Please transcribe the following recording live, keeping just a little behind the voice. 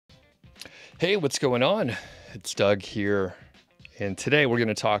Hey, what's going on? It's Doug here, and today we're going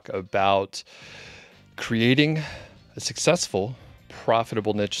to talk about creating a successful,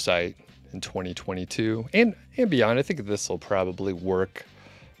 profitable niche site in 2022 and beyond. I think this will probably work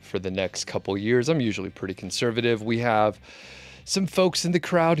for the next couple years. I'm usually pretty conservative. We have some folks in the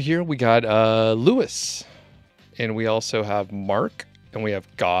crowd here. We got Lewis, and we also have Mark, and we have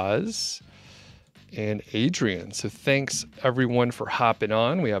Gauze and Adrian. So thanks everyone for hopping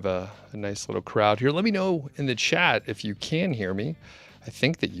on. We have a nice little crowd here. Let me know in the chat if you can hear me. I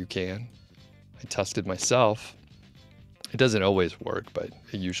think that you can. I tested myself. It doesn't always work, but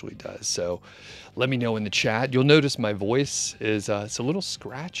it usually does. So let me know in the chat. You'll notice my voice is it's a little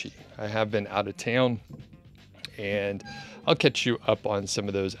scratchy. I have been out of town, and I'll catch you up on some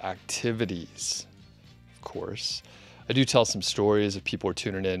of those activities, of course. I do tell some stories if people are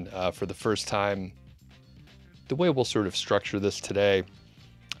tuning in for the first time. The way we'll sort of structure this today,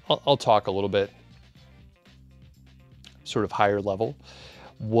 I'll talk a little bit sort of higher level.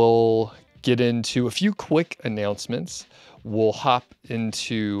 We'll get into a few quick announcements. We'll hop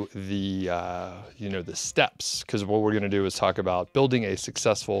into the the steps, because what we're going to do is talk about building a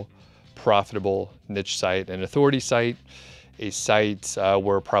successful, profitable niche site, an authority site, a site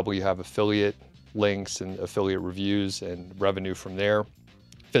where probably you have affiliate links and affiliate reviews and revenue from there,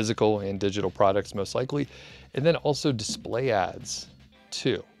 physical and digital products most likely, and then also display ads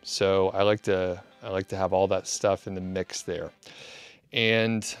too. So I like to have all that stuff in the mix there.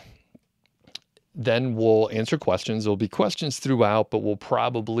 And then we'll answer questions. There'll be questions throughout, but we'll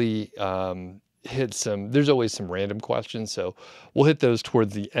probably hit there's always some random questions. So we'll hit those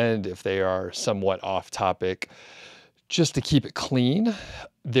towards the end if they are somewhat off topic, just to keep it clean.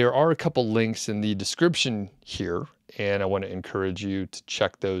 There are a couple links in the description here, and I want to encourage you to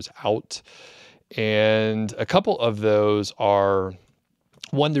check those out. And a couple of those are,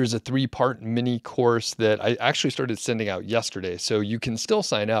 one, there's a 3-part mini course that I actually started sending out yesterday. So you can still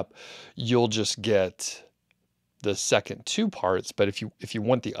sign up. You'll just get the second 2 parts. But if you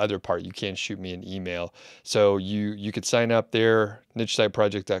want the other part, you can shoot me an email. So you could sign up there,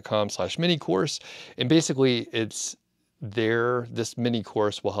 nichesiteproject.com/mini course. And basically it's there. This mini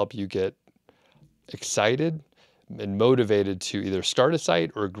course will help you get excited and motivated to either start a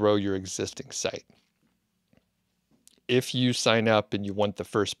site or grow your existing site. If you sign up and you want the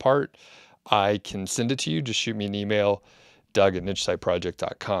first part, I can send it to you. Just shoot me an email,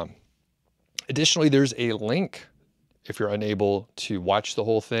 doug@nichesiteproject.com. Additionally, there's a link if you're unable to watch the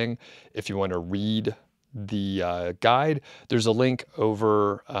whole thing. If you want to read the guide, there's a link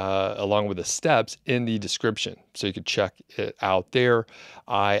over along with the steps in the description. So you could check it out there.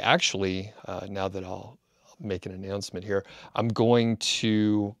 I actually, now that I'll make an announcement here, I'm going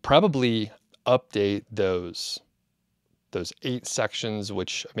to probably update those 8 sections,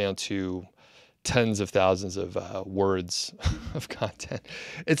 which amount to tens of thousands of words of content.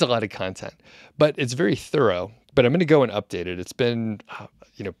 It's a lot of content, but it's very thorough. But I'm going to go and update it. It's been,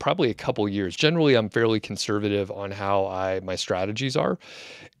 probably a couple years. Generally, I'm fairly conservative on how my strategies are.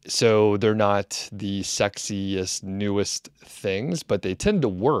 So they're not the sexiest, newest things, but they tend to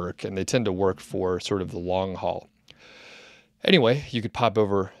work, and they tend to work for sort of the long haul. Anyway, you could pop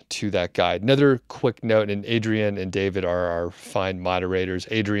over to that guide. Another quick note, and Adrian and David are our fine moderators.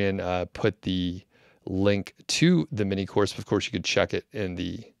 Adrian put the link to the mini course. Of course, you could check it in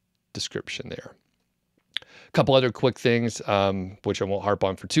the description there. A couple other quick things, which I won't harp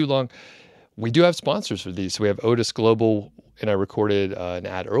on for too long. We do have sponsors for these. So we have Odys Global, and I recorded an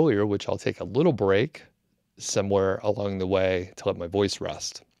ad earlier, which I'll take a little break somewhere along the way to let my voice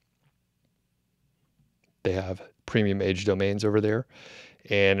rest. They have premium age domains over there,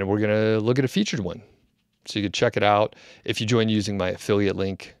 and we're going to look at a featured one. So you can check it out. If you join using my affiliate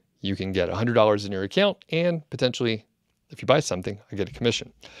link, you can get $100 in your account, and potentially, if you buy something, I get a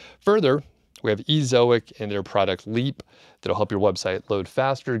commission. Further, we have Ezoic and their product Leap that'll help your website load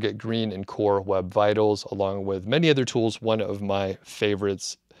faster, get green and core web vitals, along with many other tools. One of my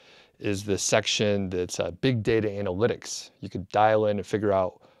favorites is the section that's big data analytics. You could dial in and figure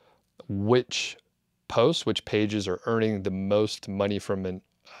out which posts, which pages are earning the most money from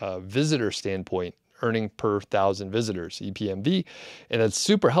a visitor standpoint, earning per 1,000 visitors, EPMV. And that's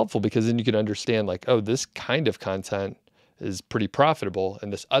super helpful, because then you can understand, like, oh, this kind of content is pretty profitable,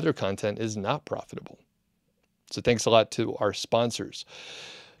 and this other content is not profitable. So thanks a lot to our sponsors.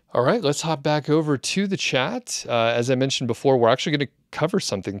 All right, let's hop back over to the chat. As I mentioned before, we're actually going to cover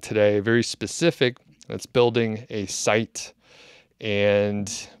something today very specific. That's building a site.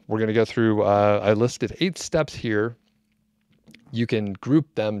 And we're going to go through, I listed 8 steps here you can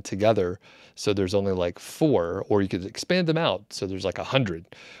group them together. So there's only like 4, or you could expand them out. So there's like 100.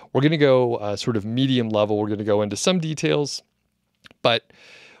 We're going to go sort of medium level. We're going to go into some details, but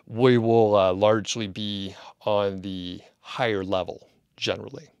we will largely be on the higher level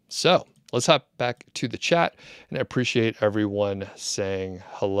generally. So let's hop back to the chat, and I appreciate everyone saying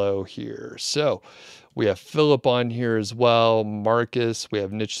hello here. So we have Philip on here as well, Marcus, we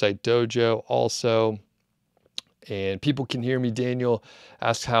have Niche Site Dojo also, and people can hear me. Daniel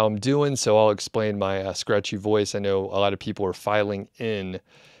asked how I'm doing, so I'll explain my scratchy voice. I know a lot of people are filing in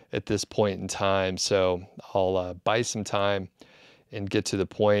at this point in time, so I'll buy some time and get to the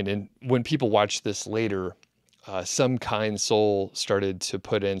point. And when people watch this later, some kind soul started to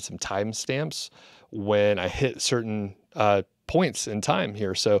put in some timestamps when I hit certain points in time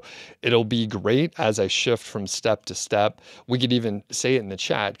here. So it'll be great as I shift from step to step. We could even say it in the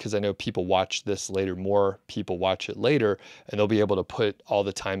chat, because I know people watch this later, more people watch it later, and they'll be able to put all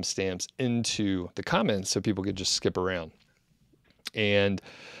the timestamps into the comments so people could just skip around. And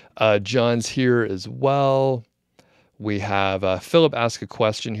John's here as well. We have Philip ask a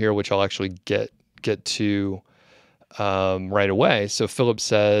question here, which I'll actually get to right away. So Philip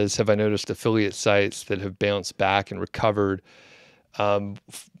says, have I noticed affiliate sites that have bounced back and recovered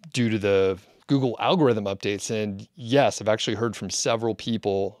due to the Google algorithm updates? And yes, I've actually heard from several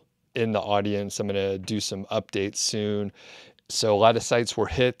people in the audience. I'm going to do some updates soon. So a lot of sites were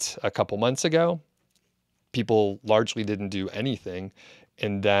hit a couple months ago. People largely didn't do anything,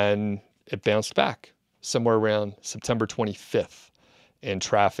 and then it bounced back somewhere around September 25th. And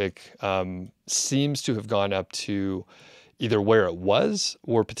traffic seems to have gone up to either where it was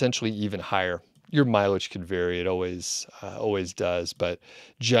or potentially even higher. Your mileage could vary. It always does. But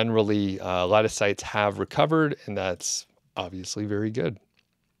generally, a lot of sites have recovered, and that's obviously very good.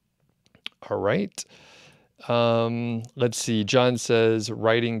 All right. Let's see. John says,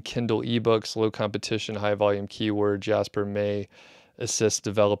 writing Kindle ebooks, low competition, high volume keyword. Jasper may assist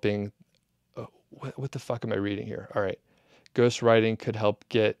developing. What the fuck am I reading here? All right. Ghostwriting could help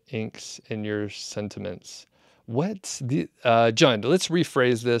get inks in your sentiments. What's the John? Let's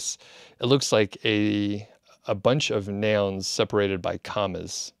rephrase this. It looks like a bunch of nouns separated by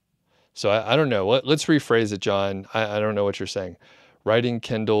commas. So I don't know. Let's rephrase it, John. I don't know what you're saying. Writing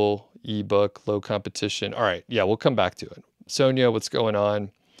Kindle ebook, low competition. All right, yeah, we'll come back to it. Sonia, what's going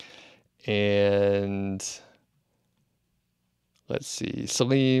on? And let's see.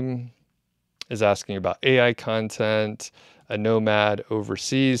 Salim is asking about AI content. A nomad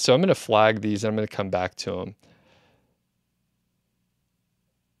overseas. So I'm going to flag these, and I'm going to come back to them.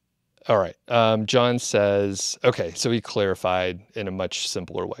 All right. John says, okay, so he clarified in a much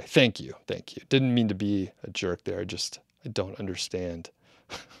simpler way. Thank you. Thank you. Didn't mean to be a jerk there. I don't understand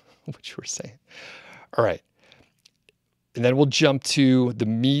what you were saying. All right. And then we'll jump to the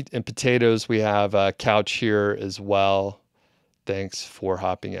meat and potatoes. We have a couch here as well. Thanks for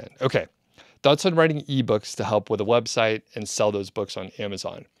hopping in. Okay. Thoughts on writing ebooks to help with a website and sell those books on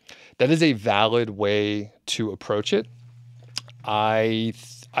Amazon. That is a valid way to approach it. I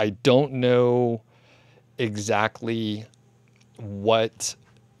don't know exactly what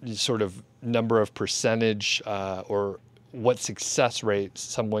sort of number of percentage or what success rate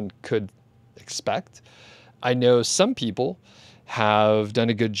someone could expect. I know some people have done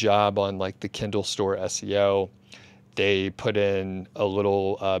a good job on like the Kindle store SEO. They put in a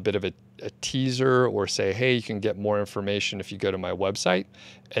little bit of a teaser or say, hey, you can get more information if you go to my website.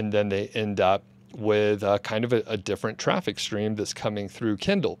 And then they end up with kind of a different traffic stream that's coming through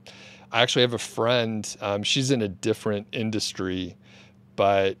Kindle. I actually have a friend, she's in a different industry,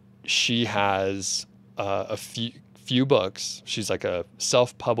 but she has a few books. She's like a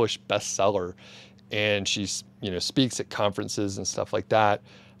self-published bestseller, and she's, speaks at conferences and stuff like that.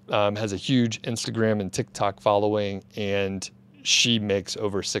 Has a huge Instagram and TikTok following, and she makes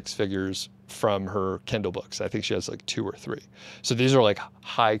over 6 figures from her Kindle books. I think she has like 2 or 3. So these are like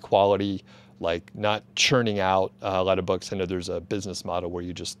high quality, like not churning out a lot of books. I know there's a business model where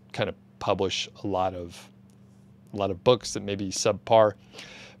you just kind of publish a lot of books that may be subpar.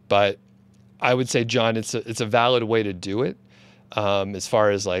 But I would say, John, it's a valid way to do it. As far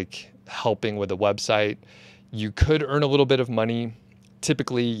as like helping with a website, you could earn a little bit of money.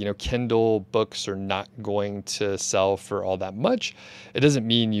 Typically, Kindle books are not going to sell for all that much. It doesn't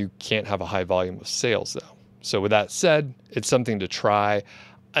mean you can't have a high volume of sales, though. So with that said, it's something to try.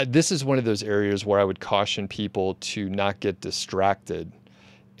 This is one of those areas where I would caution people to not get distracted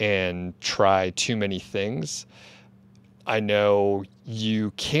and try too many things. I know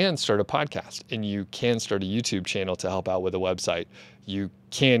you can start a podcast and you can start a YouTube channel to help out with a website. You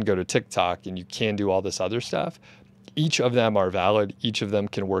can go to TikTok and you can do all this other stuff. Each of them are valid. Each of them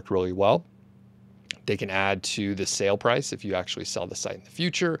can work really well. They can add to the sale price if you actually sell the site in the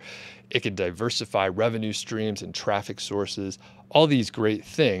future. It can diversify revenue streams and traffic sources, all these great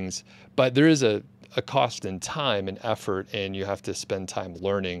things. But there is a cost in time and effort, and you have to spend time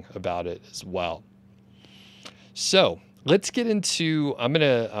learning about it as well. So let's get into,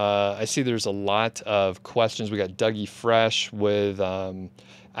 I see there's a lot of questions. We got Dougie Fresh with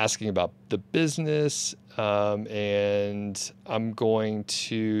asking about the business. And I'm going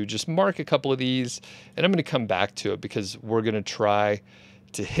to just mark a couple of these, and I'm going to come back to it because we're going to try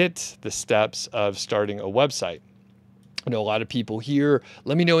to hit the steps of starting a website. I know a lot of people here.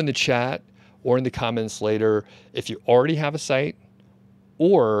 Let me know in the chat or in the comments later if you already have a site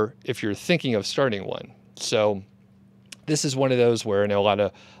or if you're thinking of starting one. So this is one of those where I know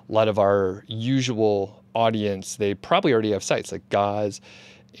a lot of our usual audience, they probably already have sites like Gaz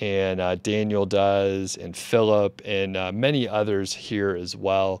and Daniel does, and Philip, and many others here as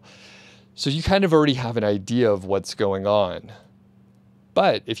well. So you kind of already have an idea of what's going on.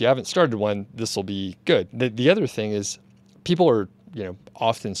 But if you haven't started one, this will be good. The other thing is people are,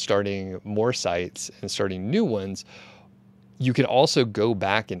 often starting more sites and starting new ones. You can also go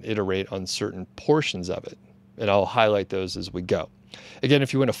back and iterate on certain portions of it. And I'll highlight those as we go. Again,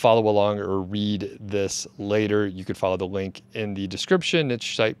 if you want to follow along or read this later, you could follow the link in the description,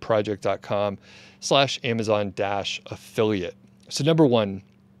 nichesiteproject.com/Amazon-affiliate. So number one,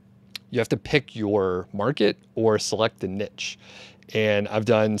 you have to pick your market or select a niche. And I've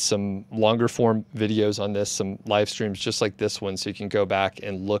done some longer form videos on this, some live streams just like this one. So you can go back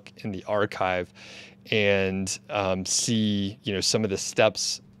and look in the archive and see, some of the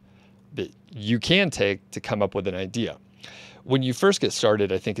steps that you can take to come up with an idea. When you first get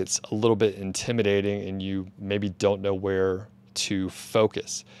started, I think it's a little bit intimidating and you maybe don't know where to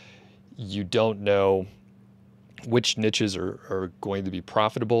focus. You don't know which niches are going to be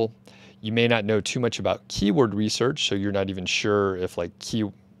profitable. You may not know too much about keyword research, so you're not even sure if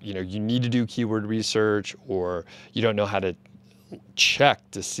you need to do keyword research, or you don't know how to check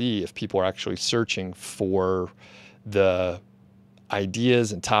to see if people are actually searching for the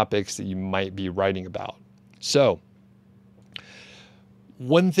ideas and topics that you might be writing about. So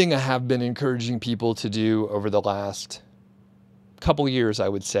one thing I have been encouraging people to do over the last couple years, I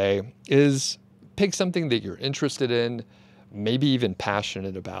would say, is pick something that you're interested in, maybe even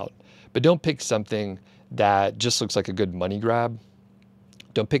passionate about, but don't pick something that just looks like a good money grab.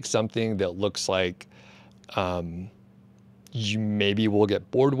 Don't pick something that looks like you maybe will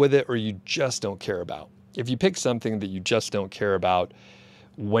get bored with it or you just don't care about. If you pick something that you just don't care about,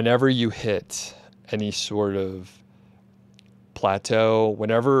 whenever you hit any sort of plateau,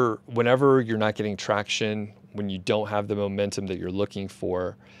 whenever you're not getting traction, when you don't have the momentum that you're looking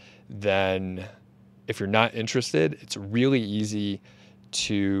for, then if you're not interested, it's really easy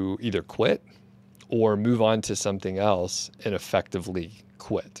to either quit or move on to something else and effectively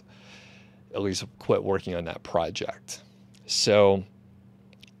quit, at least quit working on that project. So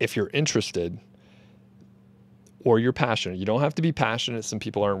if you're interested or you're passionate, you don't have to be passionate. Some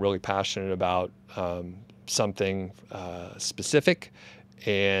people aren't really passionate about something specific,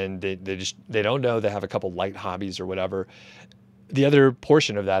 and they don't know, they have a couple light hobbies or whatever. The other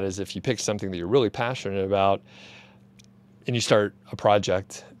portion of that is if you pick something that you're really passionate about and you start a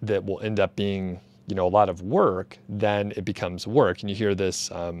project that will end up being, a lot of work, then it becomes work. And you hear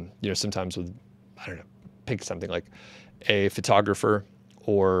this, sometimes with, pick something like a photographer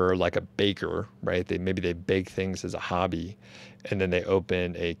or like a baker, right? Maybe they bake things as a hobby, and then they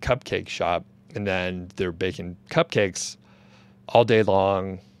open a cupcake shop, and then they're baking cupcakes all day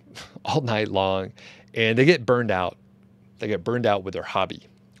long, all night long, and they get burned out. They get burned out with their hobby.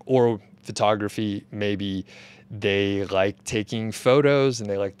 Or photography, maybe they like taking photos and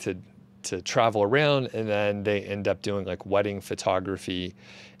they like to travel around, and then they end up doing like wedding photography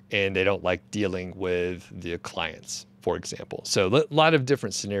and they don't like dealing with the clients, for example. So a lot of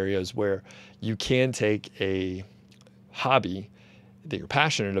different scenarios where you can take a hobby that you're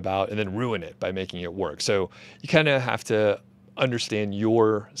passionate about and then ruin it by making it work. So you kind of have to understand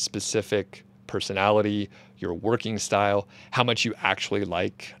your specific personality, your working style, how much you actually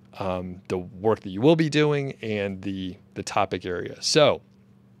like the work that you will be doing, and the topic area. So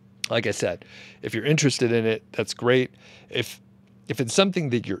like I said, if you're interested in it, that's great. If it's something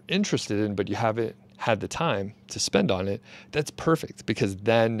that you're interested in, but you haven't had the time to spend on it, that's perfect, because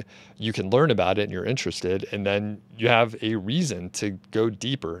then you can learn about it and you're interested, and then you have a reason to go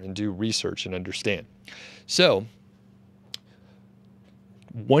deeper and do research and understand. So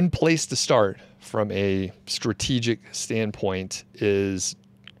one place to start from a strategic standpoint is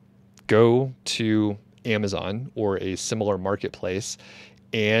go to Amazon or a similar marketplace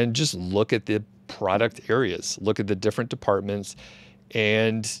and just look at the product areas, look at the different departments,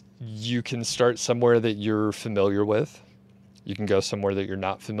 and you can start somewhere that you're familiar with. You can go somewhere that you're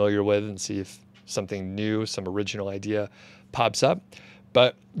not familiar with and see if something new, some original idea pops up.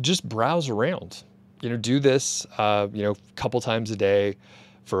 But just browse around. Do this, a couple times a day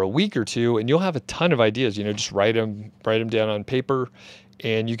for a week or two, and you'll have a ton of ideas. Just write them down on paper,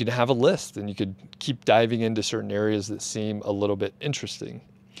 and you can have a list, and you could keep diving into certain areas that seem a little bit interesting.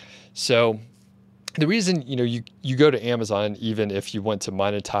 So the reason, you go to Amazon, even if you want to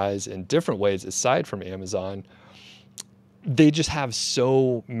monetize in different ways aside from Amazon, they just have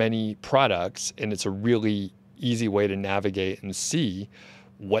so many products, and it's a really easy way to navigate and see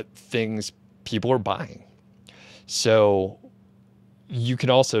what things people are buying. So you can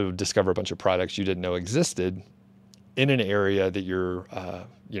also discover a bunch of products you didn't know existed in an area that you're,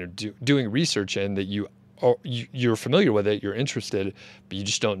 doing research in, that you're familiar with it, you're interested, but you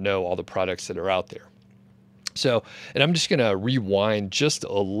just don't know all the products that are out there. So, and I'm just going to rewind just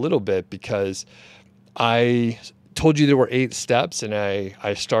a little bit because I told you there were 8 steps, and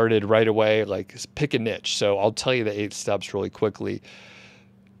I started right away, like, pick a niche. So I'll tell you the 8 steps really quickly.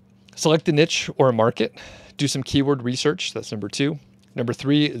 Select a niche or a market. Do some keyword research. That's number 2. Number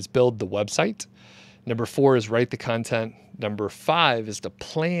 3 is build the website. Number 4 is write the content. Number 5 is to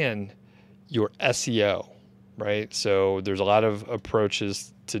plan your SEO, right? So there's a lot of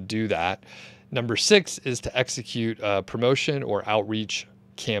approaches to do that. Number 6 is to execute a promotion or outreach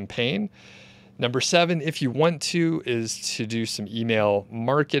campaign. Number 7, if you want to, is to do some email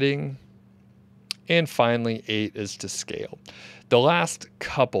marketing. And finally, 8 is to scale. The last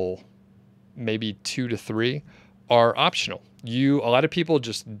couple, maybe 2 to 3, are optional. A lot of people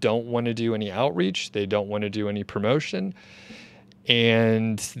just don't want to do any outreach. They don't want to do any promotion.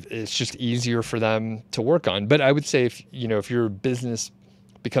 And it's just easier for them to work on. But I would say if your business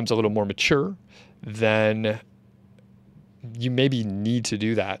becomes a little more mature, then you maybe need to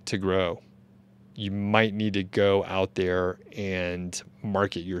do that to grow. You might need to go out there and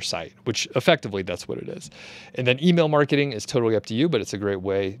market your site, which effectively that's what it is. And then email marketing is totally up to you, but it's a great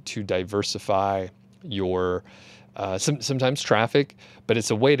way to diversify your sometimes traffic, but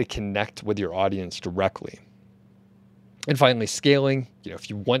it's a way to connect with your audience directly. And finally, scaling. If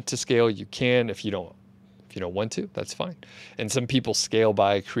you want to scale, you can. If you don't want to, that's fine. And some people scale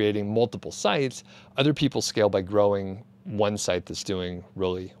by creating multiple sites. Other people scale by growing one site that's doing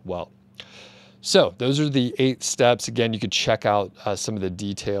really well. So those are the 8 steps. Again, you could check out some of the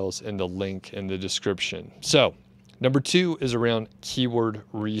details in the link in the description. So number 2 is around keyword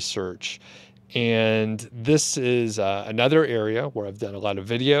research. And this is another area where I've done a lot of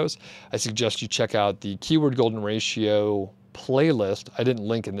videos. I suggest you check out the Keyword Golden Ratio playlist. I didn't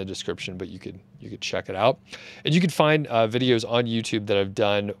link in the description, but you could check it out. And you can find videos on YouTube that I've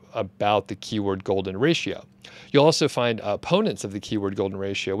done about the Keyword Golden Ratio. You'll also find opponents of the Keyword Golden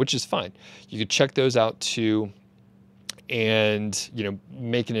Ratio, which is fine. You could check those out too, and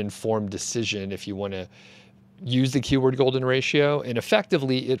make an informed decision if you want to use the Keyword Golden Ratio. And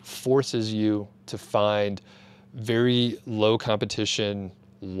effectively, it forces you to find very low competition,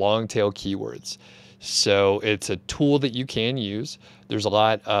 long tail keywords. So it's a tool that you can use. There's a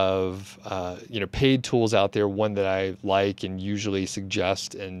lot of paid tools out there. One that I like and usually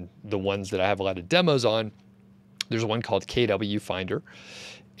suggest, and the ones that I have a lot of demos on, there's one called KWFinder.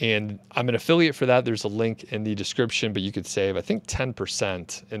 And I'm an affiliate for that. There's a link in the description, but you could save, I think,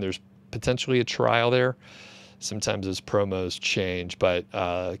 10%, and there's potentially a trial there. Sometimes those promos change, but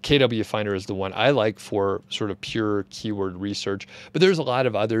KWFinder is the one I like for sort of pure keyword research. But there's a lot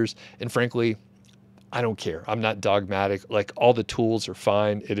of others, and frankly, I don't care. I'm not dogmatic. Like, all the tools are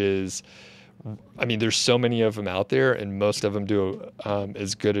fine. There's so many of them out there, and most of them do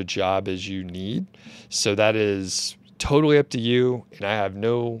as good a job as you need. So that is totally up to you. And I have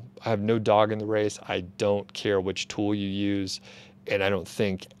no dog in the race. I don't care which tool you use, and I don't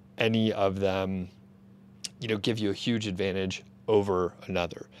think any of them give you a huge advantage over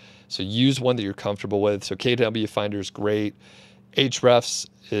another. So use one that you're comfortable with. So KWFinder is great. Ahrefs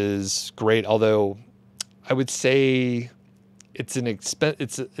is great, although I would say it's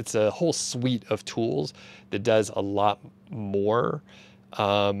a whole suite of tools that does a lot more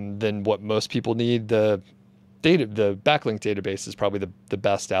than what most people need. The backlink database is probably the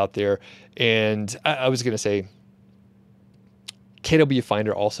best out there. And I was going to say,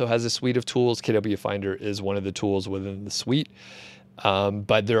 KWFinder also has a suite of tools. KWFinder is one of the tools within the suite,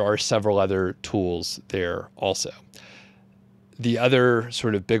 but there are several other tools there also. The other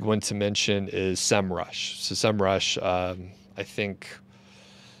sort of big one to mention is SEMrush. So SEMrush, I think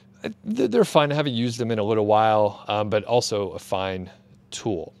They're fine. I haven't used them in a little while, but also a fine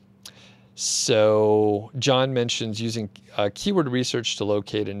tool. So John mentions using keyword research to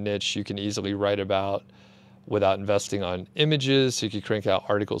locate a niche you can easily write about without investing on images, so you can crank out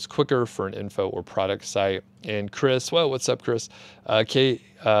articles quicker for an info or product site. And Chris, well, what's up, Chris?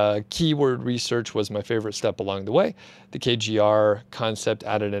 Keyword research was my favorite step along the way. The KGR concept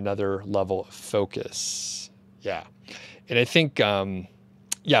added another level of focus. Yeah. And I think,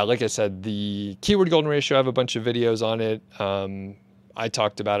 like I said, the keyword golden ratio, I have a bunch of videos on it. I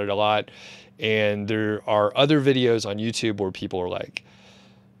talked about it a lot. And there are other videos on YouTube where people are like,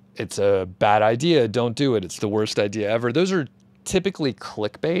 it's a bad idea, don't do it, it's the worst idea ever. Those are typically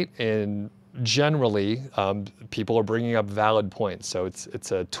clickbait, and generally people are bringing up valid points. So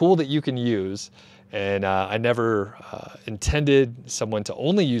it's a tool that you can use. And I never intended someone to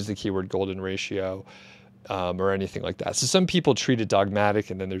only use the keyword golden ratio or anything like that. So some people treat it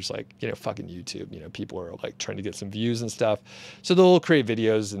dogmatic, and then there's like, fucking YouTube, people are like trying to get some views and stuff. So they'll create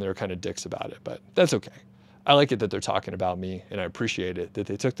videos and they're kind of dicks about it, but that's okay. I like it that they're talking about me, and I appreciate it that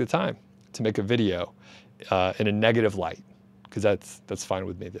they took the time to make a video in a negative light, because that's fine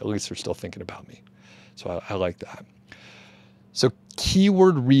with me. At least they're still thinking about me. So I like that. So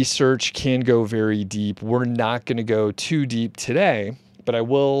keyword research can go very deep. We're not going to go too deep today, but I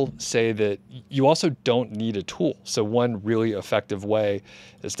will say that you also don't need a tool. So one really effective way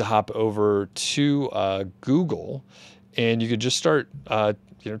is to hop over to Google, and you could just start,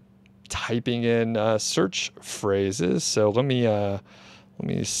 typing in search phrases. So let me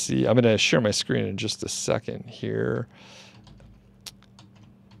see. I'm going to share my screen in just a second here.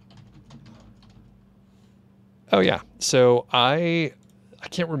 Oh yeah. So I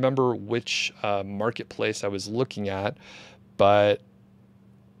can't remember which marketplace I was looking at, but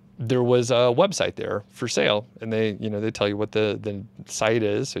there was a website there for sale, and they tell you what the site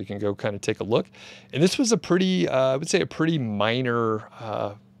is, so you can go kind of take a look. And this was a pretty, I would say a pretty minor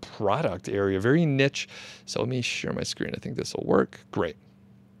product area, very niche. So let me share my screen. I think this will work. Great.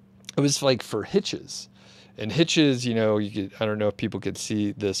 It was like for hitches, and hitches, you could, I don't know if people could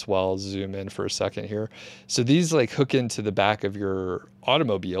see this while I'll zoom in for a second here. So these like hook into the back of your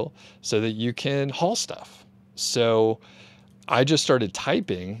automobile so that you can haul stuff. So I just started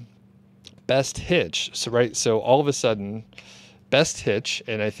typing best hitch. So all of a sudden best hitch,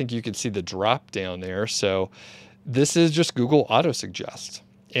 and I think you can see the drop down there. So this is just Google auto suggest.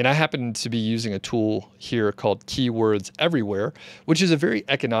 And I happen to be using a tool here called Keywords Everywhere, which is a very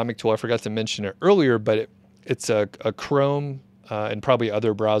economic tool. I forgot to mention it earlier, but it's a Chrome and probably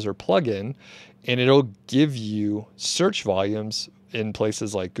other browser plugin, and it'll give you search volumes in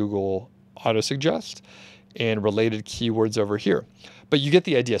places like Google Auto Suggest and related keywords over here. But you get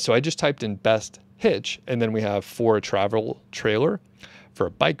the idea. So I just typed in best hitch, and then we have for a travel trailer, for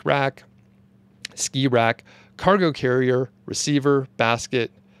a bike rack, ski rack, cargo carrier, receiver, basket,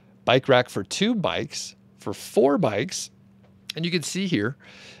 bike rack for 2 bikes, for 4 bikes. And you can see here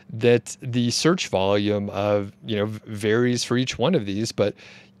that the search volume of, varies for each one of these, but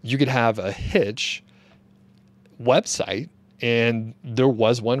you could have a hitch website, and there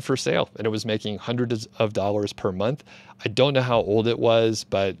was one for sale, and it was making hundreds of dollars per month. I don't know how old it was,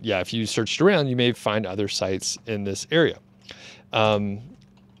 but yeah, if you searched around, you may find other sites in this area.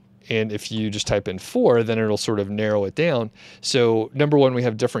 And if you just type in 4, then it'll sort of narrow it down. So number one, we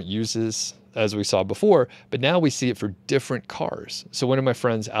have different uses as we saw before, but now we see it for different cars. So one of my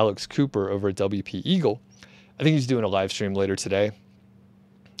friends, Alex Cooper over at WP Eagle, I think he's doing a live stream later today.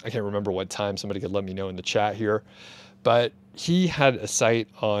 I can't remember what time. Somebody could let me know in the chat here. But he had a site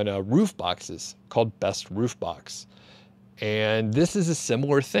on roof boxes called Best Roof Box. And this is a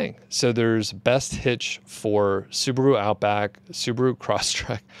similar thing. So there's best hitch for Subaru Outback, Subaru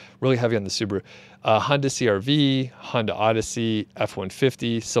Crosstrek, really heavy on the Subaru, Honda CR-V, Honda Odyssey,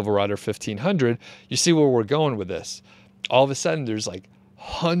 F-150, Silverado 1500. You see where we're going with this. All of a sudden, there's like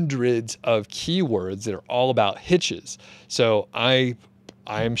hundreds of keywords that are all about hitches. So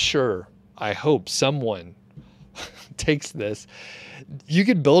I'm sure, I hope someone takes this. You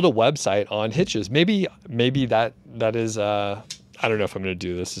could build a website on hitches. Maybe that is, I don't know if I'm going to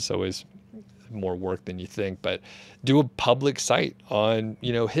do this. It's always more work than you think, but do a public site on,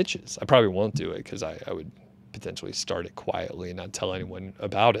 hitches. I probably won't do it because I would potentially start it quietly and not tell anyone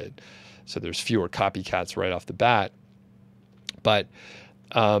about it. So there's fewer copycats right off the bat. But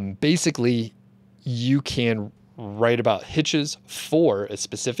basically you can write about hitches for a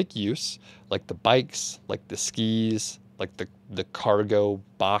specific use, like the bikes, like the skis, like the cargo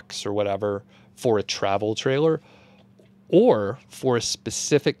box or whatever, for a travel trailer, or for a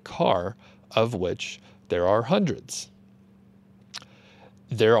specific car, of which there are hundreds.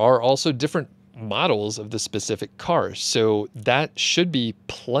 There are also different models of the specific car. So that should be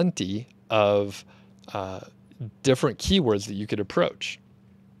plenty of different keywords that you could approach.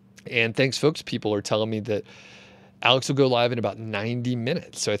 And thanks, folks. People are telling me that Alex will go live in about 90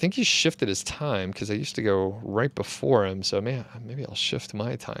 minutes. So I think he shifted his time because I used to go right before him. So maybe I'll shift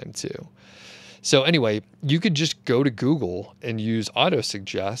my time too. So anyway, you could just go to Google and use auto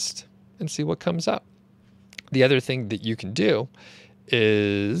suggest and see what comes up. The other thing that you can do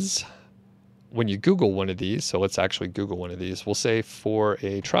is when you Google one of these, so let's actually Google one of these. We'll say for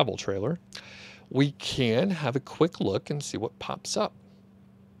a travel trailer, we can have a quick look and see what pops up.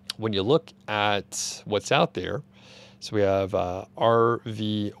 When you look at what's out there, so we have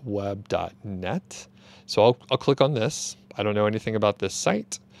rvweb.net. So I'll click on this. I don't know anything about this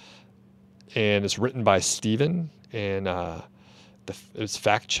site. And it's written by Steven, and it's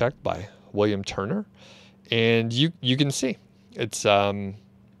fact-checked by William Turner. And you can see it's a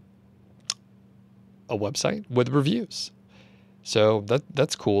website with reviews. So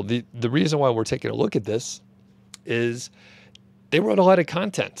that's cool. The reason why we're taking a look at this is they wrote a lot of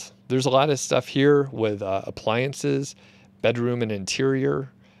content. There's a lot of stuff here with appliances, bedroom and interior.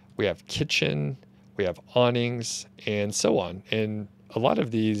 We have kitchen, we have awnings, and so on. And a lot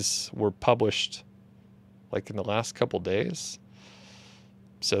of these were published like in the last couple days.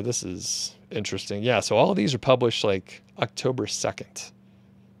 So this is interesting. Yeah, so all of these are published like October 2nd.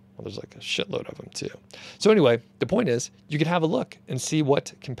 Well, there's like a shitload of them too. So anyway, the point is you can have a look and see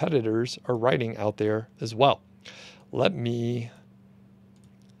what competitors are writing out there as well. Let me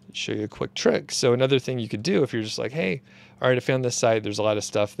show you a quick trick. So another thing you could do if you're just like, hey, all right, I found this site. There's a lot of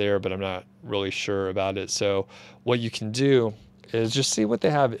stuff there, but I'm not really sure about it. So what you can do is just see what they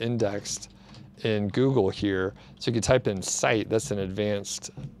have indexed in Google here. So you can type in site. That's an advanced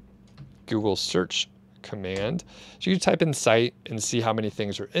Google search command. So you can type in site and see how many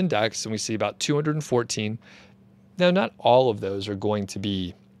things are indexed. And we see about 214. Now, not all of those are going to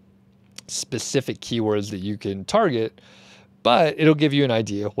be specific keywords that you can target, but it'll give you an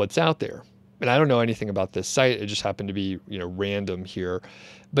idea of what's out there. And I don't know anything about this site. It just happened to be, random here.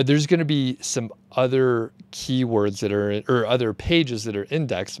 But there's going to be some other keywords that are, or other pages that are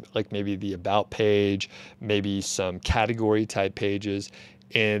indexed, like maybe the about page, maybe some category type pages,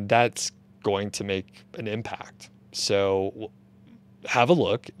 and that's going to make an impact. So have a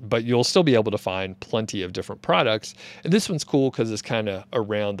look, but you'll still be able to find plenty of different products. And this one's cool because it's kind of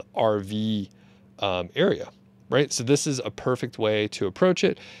around the RV area, right? So this is a perfect way to approach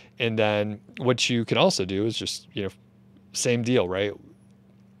it. And then what you can also do is just, same deal, right?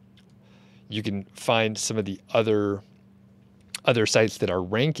 You can find some of the other sites that are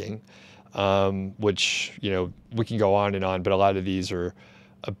ranking, which, we can go on and on, but a lot of these are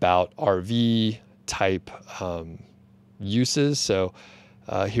about RV type uses. So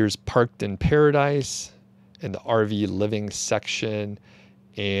here's Parked in Paradise and the RV living section.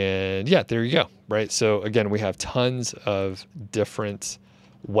 And yeah, there you go, right? So again, we have tons of different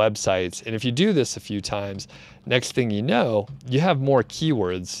websites. And if you do this a few times, next thing you know, you have more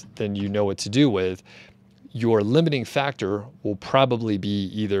keywords than you know what to do with. Your limiting factor will probably be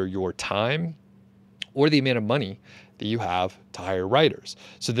either your time or the amount of money that you have to hire writers.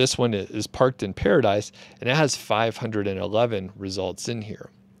 So this one is Parked in Paradise, and it has 511 results in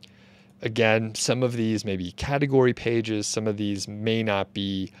here. Again, some of these may be category pages. Some of these may not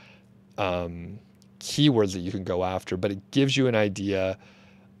be keywords that you can go after, but it gives you an idea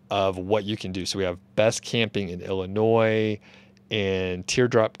of what you can do. So we have best camping in Illinois and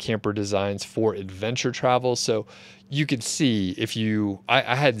teardrop camper designs for adventure travel. So you could see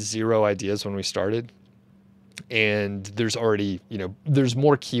I had zero ideas when we started, and there's already, there's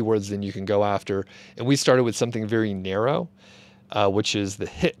more keywords than you can go after. And we started with something very narrow, which is the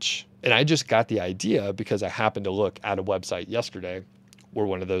hitch. And I just got the idea because I happened to look at a website yesterday where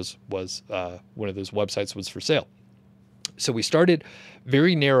one of those websites was for sale. So we started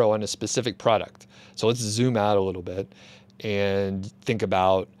very narrow on a specific product. So let's zoom out a little bit and think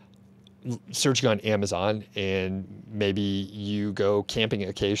about searching on Amazon, and maybe you go camping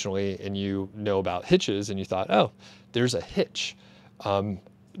occasionally and you know about hitches and you thought, oh, there's a hitch.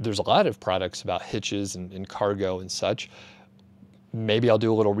 There's a lot of products about hitches and cargo and such. Maybe I'll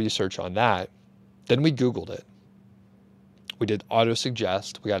do a little research on that. Then we Googled it. We did auto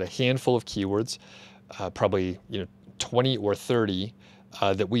suggest. We got a handful of keywords, probably 20 or 30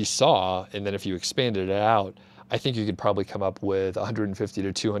 that we saw. And then if you expanded it out, I think you could probably come up with 150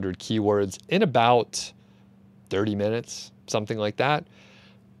 to 200 keywords in about 30 minutes, something like that.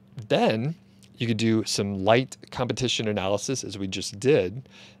 Then you could do some light competition analysis as we just did.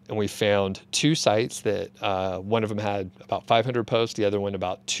 And we found 2 sites that one of them had about 500 posts, the other one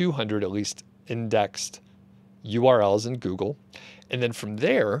about 200 at least indexed URLs in Google. And then from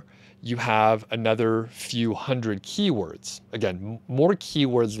there, you have another few hundred keywords. Again, more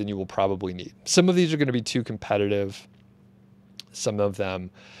keywords than you will probably need. Some of these are going to be too competitive. Some of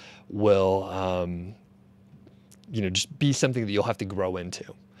them will, just be something that you'll have to grow into.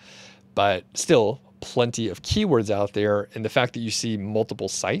 But still, plenty of keywords out there. And the fact that you see multiple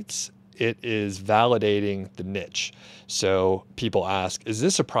sites, it is validating the niche. So people ask, is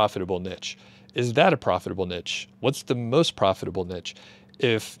this a profitable niche? Is that a profitable niche? What's the most profitable niche?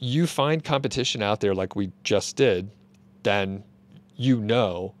 If you find competition out there like we just did, then you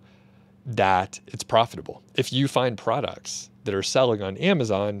know that it's profitable. If you find products that are selling on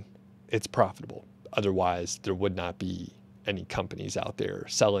Amazon, it's profitable. Otherwise, there would not be any companies out there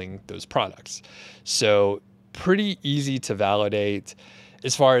selling those products. So pretty easy to validate.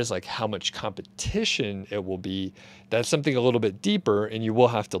 As far as like how much competition it will be, that's something a little bit deeper, and you will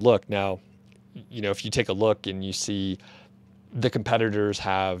have to look. Now, if you take a look and you see the competitors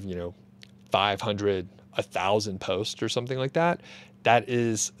have, 500, 1,000 posts or something like that, that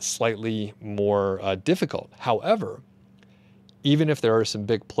is slightly more difficult. However, even if there are some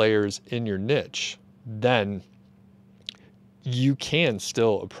big players in your niche, then you can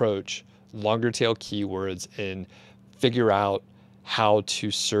still approach longer tail keywords and figure out how to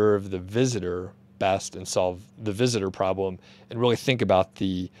serve the visitor best and solve the visitor problem, and really think about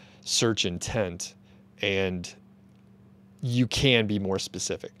the search intent. And you can be more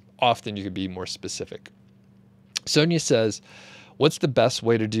specific. Often you can be more specific. Sonia says, what's the best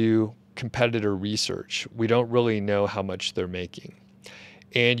way to do competitor research? We don't really know how much they're making.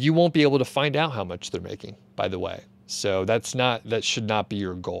 And you won't be able to find out how much they're making, by the way. So that should not be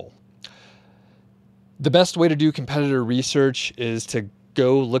your goal. The best way to do competitor research is to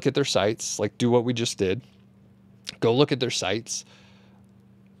go look at their sites, like do what we just did. Go look at their sites,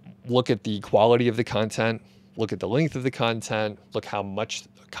 look at the quality of the content, look at the length of the content, look how much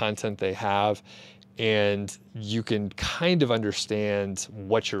content they have, and you can kind of understand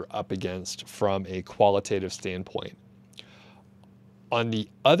what you're up against from a qualitative standpoint. On the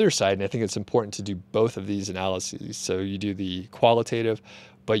other side, and I think it's important to do both of these analyses, so you do the qualitative,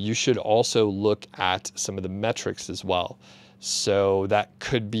 but you should also look at some of the metrics as well. So that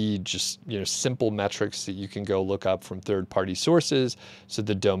could be just simple metrics that you can go look up from third-party sources. So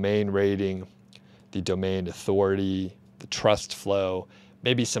the domain rating, the domain authority, the trust flow,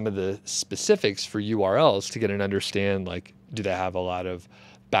 maybe some of the specifics for URLs to get an understand, like, do they have a lot of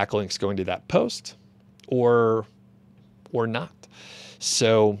backlinks going to that post or not?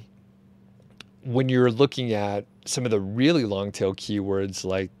 So when you're looking at some of the really long tail keywords,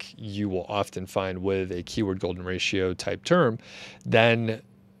 like you will often find with a keyword golden ratio type term, then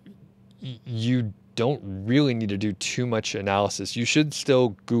you don't really need to do too much analysis. You should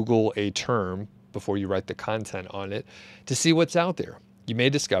still Google a term before you write the content on it to see what's out there. You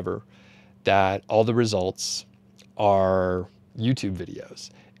may discover that all the results are YouTube videos.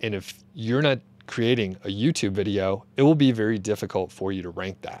 And if you're not creating a YouTube video, it will be very difficult for you to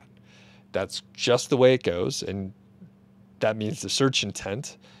rank that. That's just the way it goes. And that means the search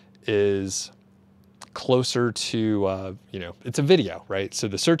intent is closer to, it's a video, right? So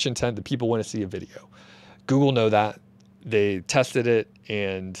the search intent, the people want to see a video. Google know that. They tested it.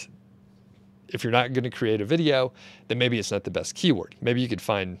 And if you're not going to create a video, then maybe it's not the best keyword. Maybe you could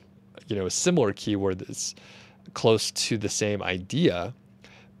find, a similar keyword that's close to the same idea,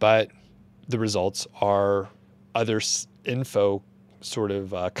 but the results are other info sort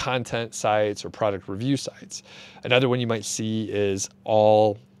of content sites or product review sites. Another one you might see is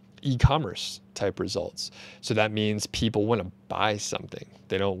all e-commerce type results. So that means people want to buy something.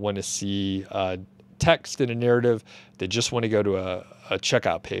 They don't want to see text in a narrative. They just want to go to a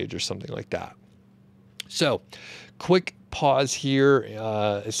checkout page or something like that. So quick pause here.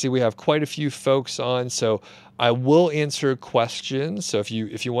 I see we have quite a few folks on. So I will answer questions. So if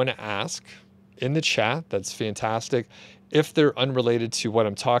you want to ask in the chat, that's fantastic. If they're unrelated to what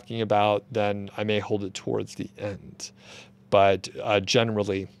I'm talking about, then I may hold it towards the end. But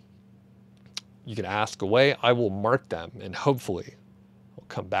generally, you can ask away. I will mark them, and hopefully I'll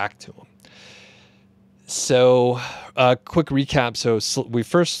come back to them. So quick recap. So we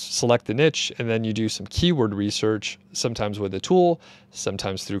first select the niche, and then you do some keyword research, sometimes with a tool,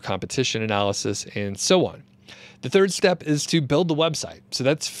 sometimes through competition analysis, and so on. The third step is to build the website. So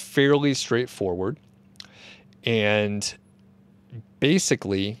that's fairly straightforward. And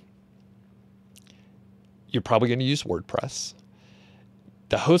basically, you're probably going to use WordPress.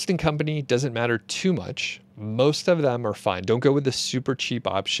 The hosting company doesn't matter too much. Most of them are fine. Don't go with the super cheap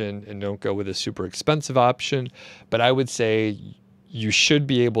option and don't go with a super expensive option. But I would say you should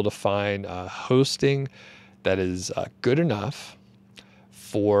be able to find hosting that is good enough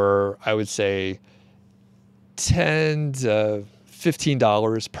for, I would say, $10 to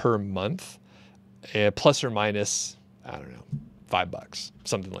 $15 per month, plus or minus, I don't know, $5,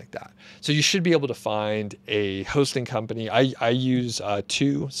 something like that. So you should be able to find a hosting company. I use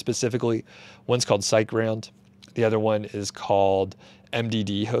two specifically. One's called SiteGround. The other one is called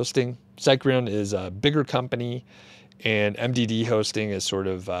MDD Hosting. SiteGround is a bigger company, and MDD Hosting is sort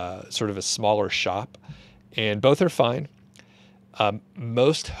of a smaller shop, and both are fine.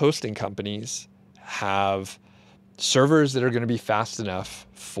 Most hosting companies have servers that are going to be fast enough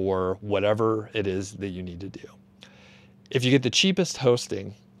for whatever it is that you need to do. If you get the cheapest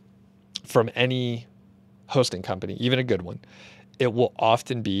hosting from any hosting company, even a good one, it will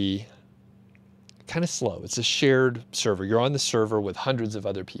often be kind of slow. It's a shared server. You're on the server with hundreds of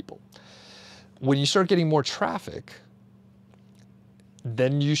other people. When you start getting more traffic,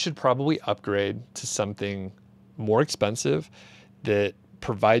 then you should probably upgrade to something more expensive that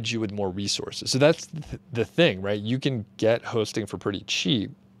provides you with more resources. So that's the thing, right? You can get hosting for pretty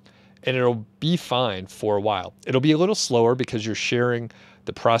cheap, and it'll be fine for a while. It'll be a little slower because you're sharing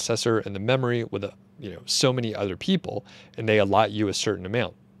the processor and the memory with so many other people, and they allot you a certain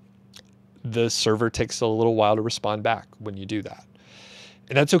amount. The server takes a little while to respond back when you do that.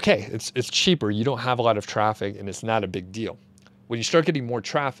 And that's okay. It's cheaper. You don't have a lot of traffic, and it's not a big deal. When you start getting more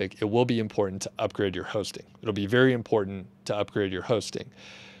traffic, it will be important to upgrade your hosting. It'll be very important to upgrade your hosting.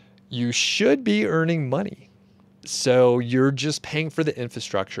 You should be earning money. So you're just paying for the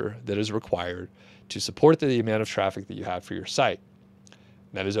infrastructure that is required to support the amount of traffic that you have for your site.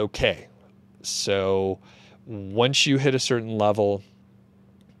 That is okay. So once you hit a certain level,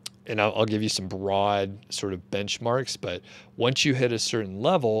 and I'll give you some broad sort of benchmarks, but once you hit a certain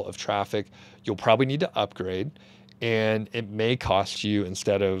level of traffic, you'll probably need to upgrade. And it may cost you,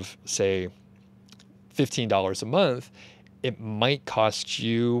 instead of, say, $15 a month, it might cost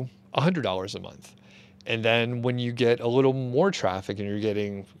you $100 a month. And then when you get a little more traffic and you're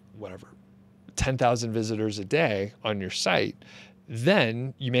getting 10,000 visitors a day on your site,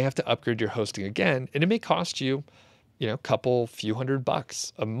 then you may have to upgrade your hosting again. And it may cost you, a few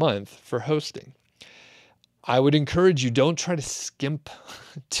 $100 a month for hosting. I would encourage you, don't try to skimp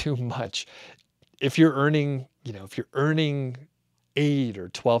too much. If you're earning, $8,000 or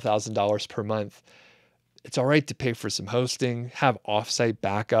 $12,000 per month, it's all right to pay for some hosting, have offsite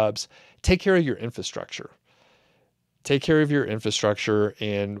backups, take care of your infrastructure. Take care of your infrastructure,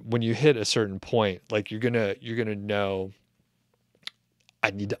 and when you hit a certain point, you're gonna know,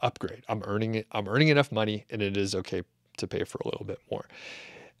 I need to upgrade. I'm earning enough money, and it is okay to pay for a little bit more.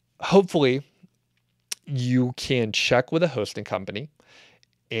 Hopefully, you can check with a hosting company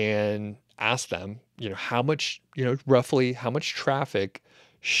and ask them, how much, roughly how much traffic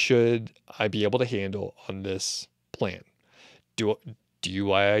should I be able to handle on this plan? Do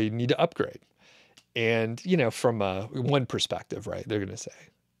I need to upgrade? And, from one perspective, right, they're going to say,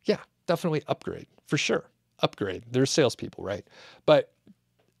 yeah, definitely upgrade, for sure. Upgrade. They're salespeople, right? But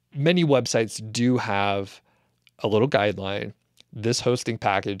many websites do have a little guideline. This hosting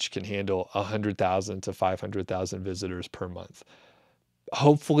package can handle 100,000 to 500,000 visitors per month.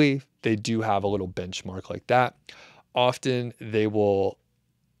 Hopefully they do have a little benchmark like that. Often they will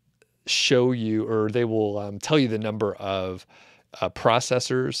show you, or they will tell you the number of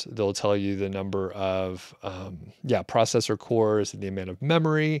processors. They'll tell you the number of processor cores and the amount of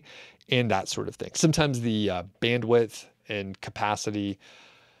memory and that sort of thing. Sometimes the bandwidth and capacity,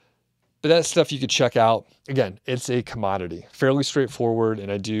 but that stuff you could check out. Again, it's a commodity, fairly straightforward.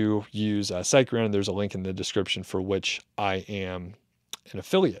 And I do use SiteGround. There's a link in the description for which I am an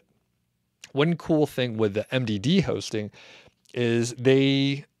affiliate. One cool thing with the MDD hosting is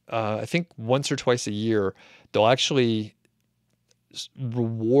they, I think once or twice a year, they'll actually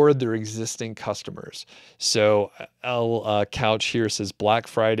reward their existing customers. So L Couch here says Black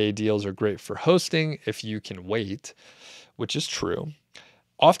Friday deals are great for hosting if you can wait, which is true.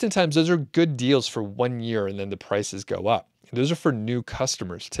 Oftentimes those are good deals for 1 year and then the prices go up. Those are for new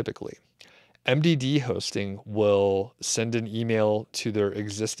customers typically. MDD hosting will send an email to their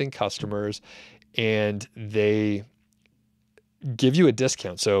existing customers and they give you a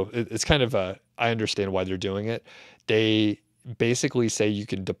discount. So it's kind of I understand why they're doing it. They basically say you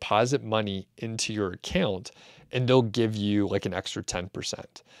can deposit money into your account and they'll give you an extra 10%.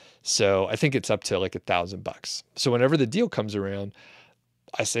 So I think it's up to $1,000. So whenever the deal comes around,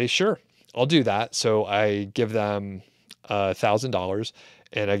 I say, sure, I'll do that. So I give them $1,000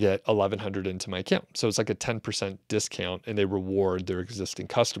 and I get 1,100 into my account. So it's like a 10% discount, and they reward their existing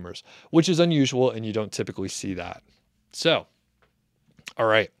customers, which is unusual, and you don't typically see that. So, all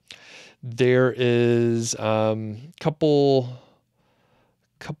right, there is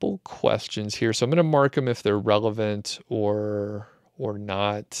couple questions here. So I'm going to mark them if they're relevant or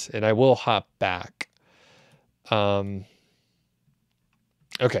not, and I will hop back.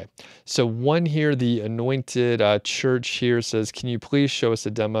 Okay, so one here, the Anointed Church here says, can you please show us a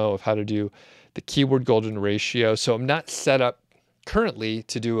demo of how to do the keyword golden ratio? So I'm not set up currently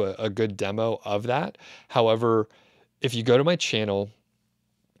to do a good demo of that. However, if you go to my channel,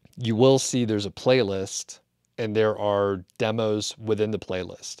 you will see there's a playlist, and there are demos within the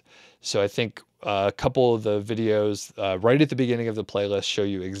playlist. So I think a couple of the videos right at the beginning of the playlist show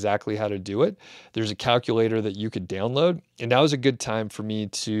you exactly how to do it. There's a calculator that you could download, and now is a good time for me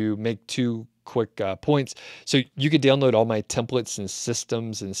to make two quick points. So you could download all my templates and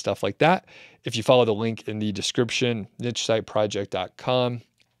systems and stuff like that if you follow the link in the description, nichesiteproject.com,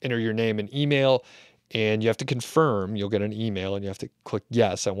 enter your name and email, and you have to confirm. You'll get an email, and you have to click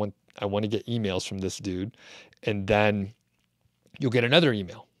yes, I want to get emails from this dude, and then you'll get another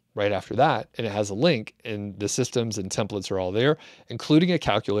email right after that, and it has a link, and the systems and templates are all there, including a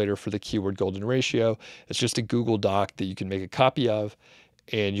calculator for the keyword golden ratio. It's just a Google Doc that you can make a copy of,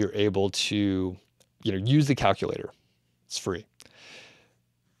 and you're able to, use the calculator. It's free.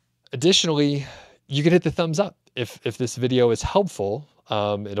 Additionally, you can hit the thumbs up. If this video is helpful,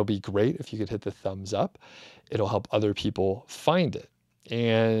 it'll be great if you could hit the thumbs up. It'll help other people find it.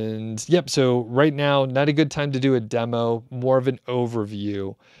 And yep, so right now, not a good time to do a demo, more of an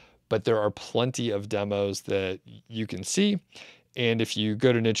overview, but there are plenty of demos that you can see. And if you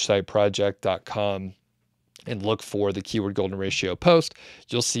go to nichesiteproject.com and look for the keyword golden ratio post,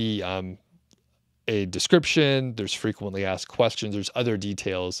 you'll see a description. There's frequently asked questions. There's other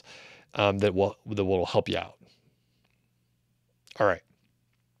details that will help you out. All right.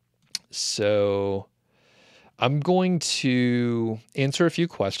 So I'm going to answer a few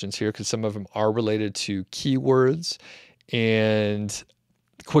questions here because some of them are related to keywords. And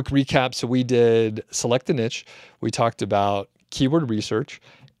quick recap. So we did select a niche. We talked about keyword research,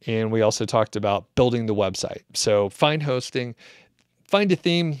 and we also talked about building the website. So find hosting, find a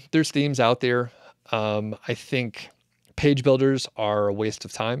theme. There's themes out there. I think page builders are a waste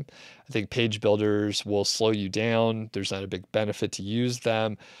of time. I think page builders will slow you down. There's not a big benefit to use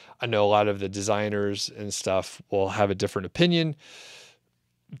them. I know a lot of the designers and stuff will have a different opinion.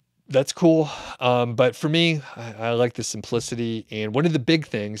 That's cool. But for me, I like the simplicity. And one of the big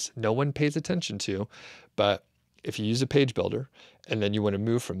things no one pays attention to, but if you use a page builder and then you want to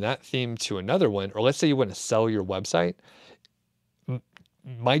move from that theme to another one, or let's say you want to sell your website,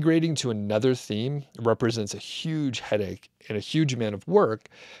 migrating to another theme represents a huge headache and a huge amount of work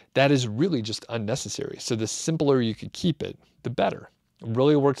that is really just unnecessary. So the simpler you could keep it, the better. It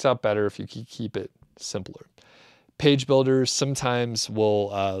really works out better if you can keep it simpler. Page builders sometimes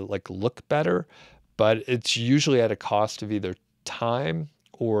will look better, but it's usually at a cost of either time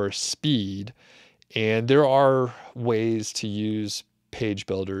or speed. And there are ways to use page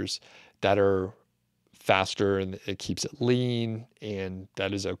builders that are faster and it keeps it lean, and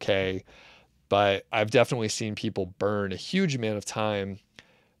that is okay. But I've definitely seen people burn a huge amount of time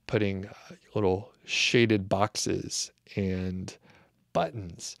putting little shaded boxes and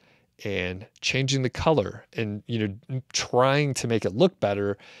buttons and changing the color and, trying to make it look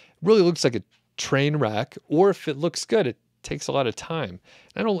better. It really looks like a train wreck, or if it looks good, it takes a lot of time.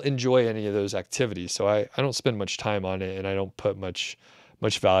 I don't enjoy any of those activities, so I don't spend much time on it, and I don't put much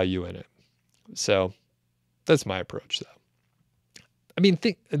value in it. So that's my approach, though. I mean,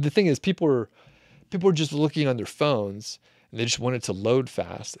 the thing is, people are just looking on their phones, and they just want it to load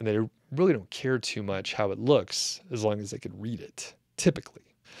fast, and they really don't care too much how it looks as long as they can read it, typically.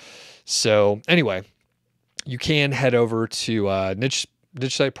 So anyway, you can head over to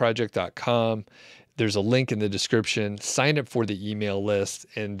nichesiteproject.com. There's a link in the description. Sign up for the email list,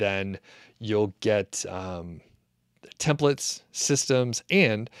 and then you'll get templates, systems.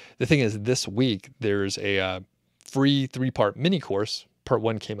 And the thing is, this week, there's a free 3-part mini course. Part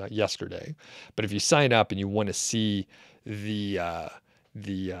 1 came out yesterday. But if you sign up and you want to see the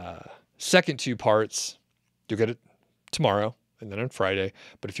second 2 parts, you'll get it tomorrow and then on Friday.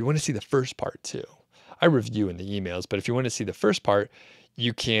 But if you want to see the first part too, I review in the emails, but if you want to see the first part,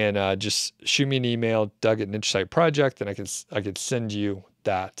 you can just shoot me an email, Doug@NicheSiteProject, and I can send you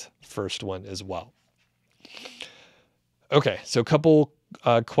that first one as well. Okay, so a couple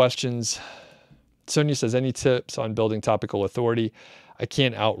questions. Sonia says, any tips on building topical authority? I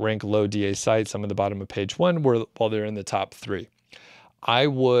can't outrank low DA sites. I'm at the bottom of page 1 while they're in the top 3. I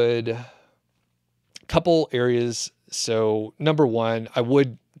would, couple areas. So number one, I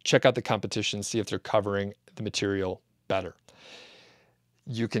would check out the competition, see if they're covering the material better.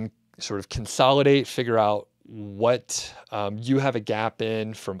 You can sort of consolidate, figure out what you have a gap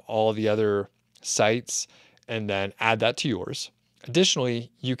in from all the other sites, and then add that to yours.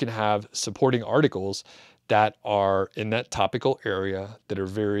 Additionally, you can have supporting articles that are in that topical area that are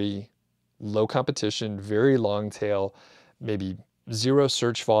very low competition, very long tail, maybe zero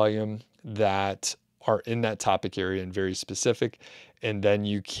search volume, that are in that topic area and very specific. And then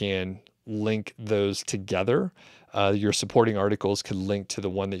you can link those together. Your supporting articles can link to the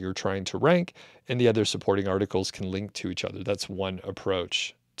one that you're trying to rank, and the other supporting articles can link to each other. That's one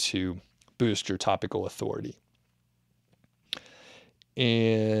approach to boost your topical authority.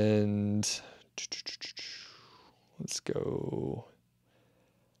 And let's go.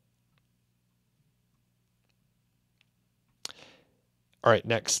 All right,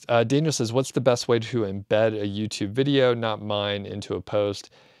 next. Daniel says, what's the best way to embed a YouTube video, not mine, into a post?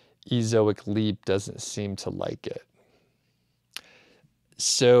 Ezoic Leap doesn't seem to like it.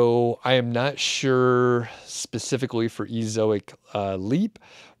 So I am not sure specifically for Ezoic Leap.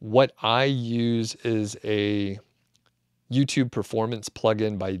 What I use is a YouTube performance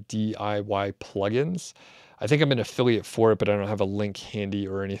plugin by DIY Plugins. I think I'm an affiliate for it, but I don't have a link handy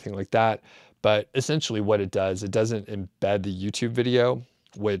or anything like that. But essentially what it doesn't embed the YouTube video,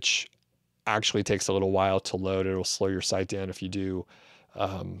 which actually takes a little while to load. It'll slow your site down if you do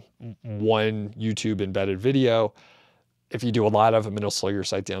one YouTube embedded video. If you do a lot of them, it'll slow your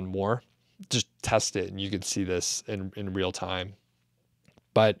site down more. Just test it and you can see this in real time.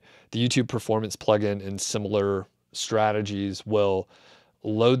 But the YouTube performance plugin and similar strategies will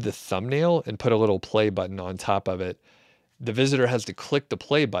load the thumbnail and put a little play button on top of it. The visitor has to click the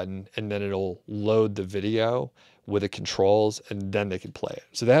play button and then it'll load the video with the controls and then they can play it.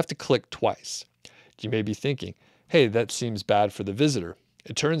 So they have to click twice. You may be thinking, hey, that seems bad for the visitor.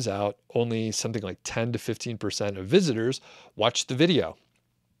 It turns out only something like 10 to 15% of visitors watch the video.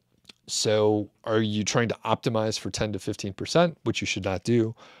 So are you trying to optimize for 10 to 15%, which you should not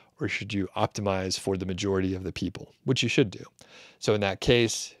do, or should you optimize for the majority of the people, which you should do? So in that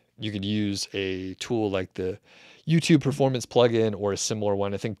case, you could use a tool like the YouTube performance plugin or a similar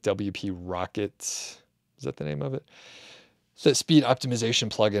one. I think WP Rocket, is that the name of it? So that speed optimization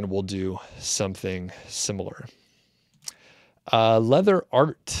plugin will do something similar. Leather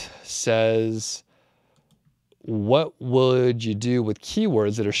Art says, what would you do with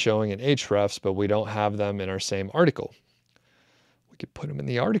keywords that are showing in Ahrefs, but we don't have them in our same article? We could put them in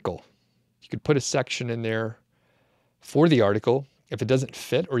the article. You could put a section in there for the article. If it doesn't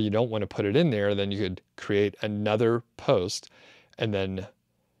fit or you don't want to put it in there, then you could create another post and then,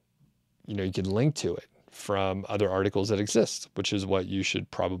 you could link to it from other articles that exist, which is what you should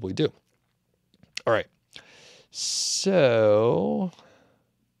probably do. All right. So,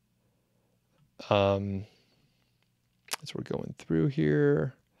 as we're going through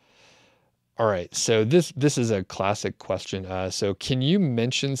here. All right, so this is a classic question. So can you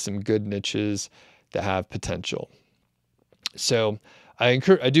mention some good niches that have potential? So I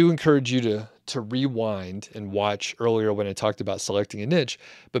do encourage you to rewind and watch earlier when I talked about selecting a niche.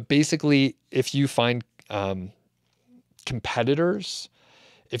 But basically, if you find competitors,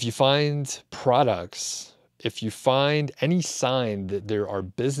 if you find products, if you find any sign that there are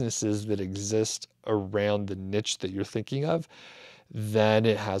businesses that exist around the niche that you're thinking of, then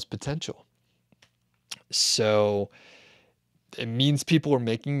it has potential. So it means people are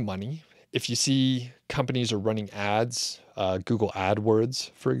making money. If you see companies are running ads, Google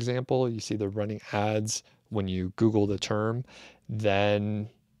AdWords, for example, you see they're running ads when you Google the term, then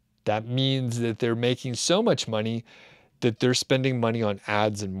that means that they're making so much money that they're spending money on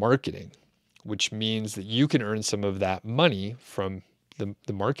ads and marketing, which means that you can earn some of that money from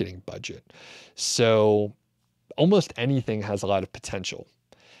the marketing budget. So almost anything has a lot of potential.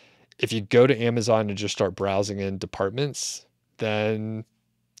 If you go to Amazon and just start browsing in departments, then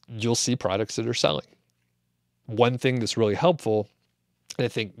you'll see products that are selling. One thing that's really helpful, and I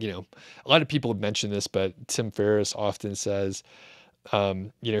think, a lot of people have mentioned this, but Tim Ferriss often says,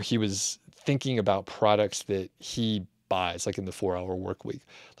 he was thinking about products that he buys, like in the 4-hour work week.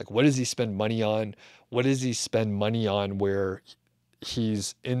 Like, what does he spend money on? What does he spend money on where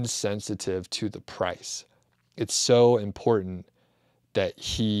he's insensitive to the price? It's so important that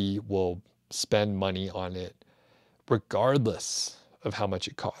he will spend money on it regardless of how much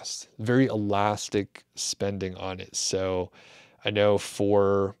it costs. Very elastic spending on it. So I know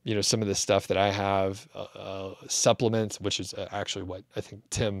for, some of the stuff that I have, supplements, which is actually what I think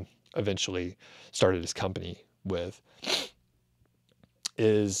Tim eventually started his company with.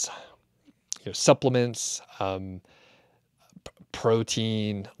 is, supplements,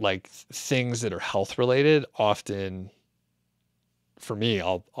 protein, like things that are health related. Often for me,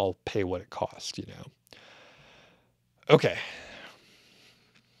 I'll pay what it costs, Okay.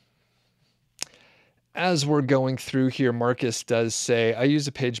 As we're going through here, Marcus does say, I use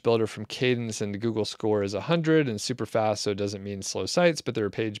a page builder from Cadence and the Google score is 100 and super fast. So it doesn't mean slow sites, but there are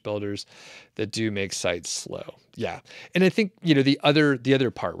page builders that do make sites slow. Yeah. And I think, the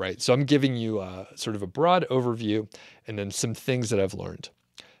other part, right? So I'm giving you sort of a broad overview and then some things that I've learned.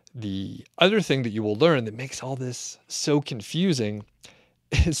 The other thing that you will learn that makes all this so confusing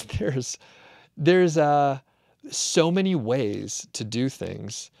is there's so many ways to do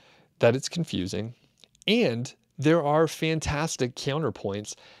things that it's confusing. And there are fantastic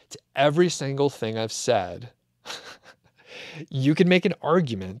counterpoints to every single thing I've said. You can make an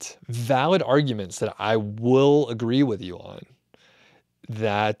argument, valid arguments that I will agree with you on,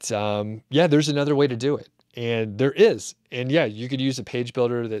 that, there's another way to do it. And there is. And yeah, you could use a page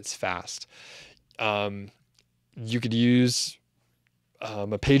builder that's fast. You could use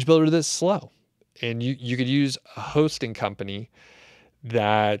a page builder that's slow. And you could use a hosting company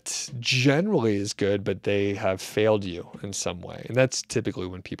that generally is good, but they have failed you in some way. And that's typically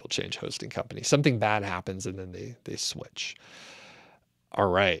when people change hosting companies. Something bad happens and then they switch. All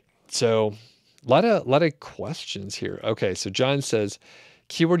right. So a lot of questions here. Okay. So John says,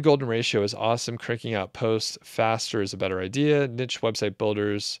 keyword golden ratio is awesome. Cranking out posts faster is a better idea. Niche website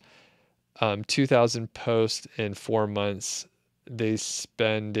builders, 2,000 posts in 4 months. They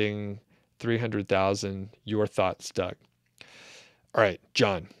spending 300,000. Your thoughts, Doug? All right,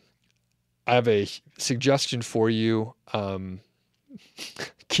 John, I have a suggestion for you. Can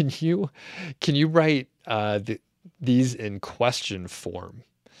you write these in question form?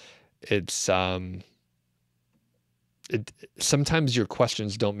 It's sometimes your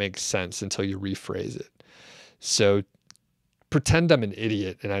questions don't make sense until you rephrase it. So pretend I'm an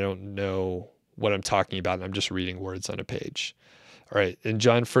idiot and I don't know what I'm talking about and I'm just reading words on a page. All right, and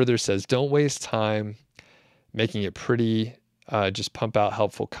John further says, don't waste time making it pretty. Just pump out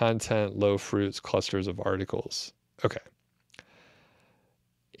helpful content, low fruits, clusters of articles. Okay.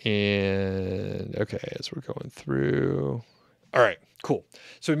 And okay, as we're going through. All right, cool.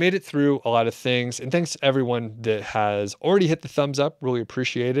 So we made it through a lot of things. And thanks to everyone that has already hit the thumbs up. Really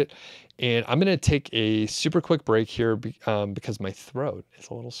appreciate it. And I'm going to take a super quick break here because my throat is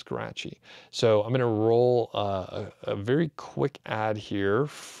a little scratchy. So I'm going to roll a very quick ad here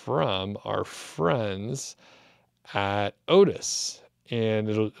from our friends at Odys, and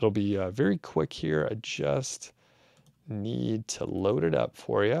it'll be very quick here. I just need to load it up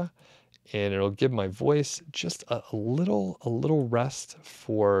for you, and it'll give my voice just a little rest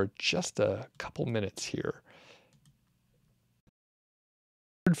for just a couple minutes here.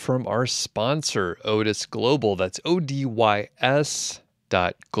 From our sponsor, Odys Global. That's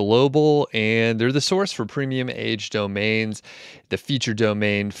ODYS.global, and they're the source for premium age domains. The featured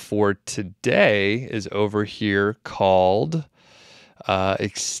domain for today is over here called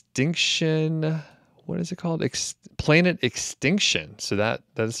Extinction. What is it called? Planet Extinction. So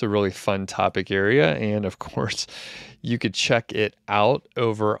that's a really fun topic area, and of course, you could check it out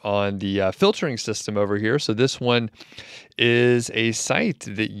over on the filtering system over here. So this one is a site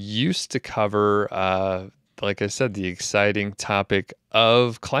that used to cover, like I said, the exciting topic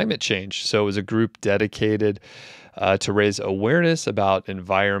of climate change. So it was a group dedicated to raise awareness about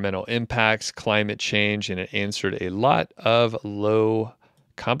environmental impacts, climate change, and it answered a lot of low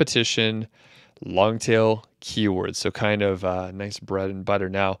competition, long tail keywords. So kind of nice bread and butter.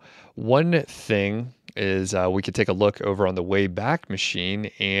 Now, one thing is we could take a look over on the Wayback Machine,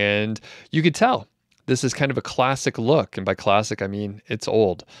 and you could tell this is kind of a classic look. And by classic, I mean it's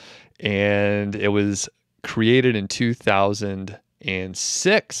old. And it was created in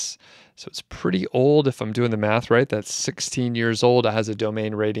 2006. So it's pretty old if I'm doing the math right. That's 16 years old. It has a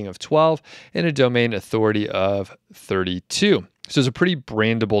domain rating of 12 and a domain authority of 32. So it's a pretty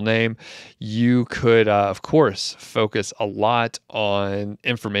brandable name. You could, of course, focus a lot on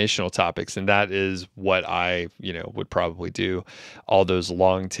informational topics, and that is what I, would probably do, all those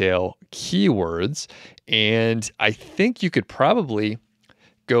long tail keywords. And I think you could probably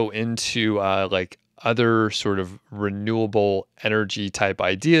go into like other sort of renewable energy type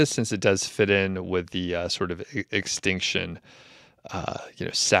ideas, since it does fit in with the sort of extinction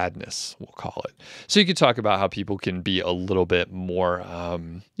sadness, we'll call it. So you could talk about how people can be a little bit more,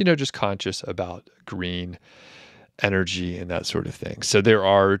 just conscious about green energy and that sort of thing. So there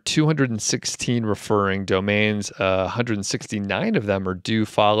are 216 referring domains. 169 of them are do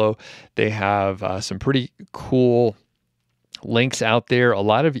follow. They have some pretty cool links out there, a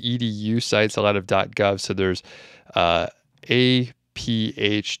lot of edu sites, a lot of .gov. So there's aph.gov.au.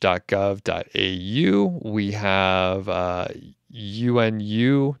 We have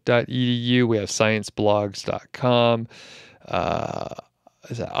unu.edu. We have scienceblogs.com.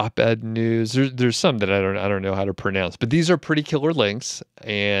 Is that op-ed news? There's some that I don't know how to pronounce, but these are pretty killer links.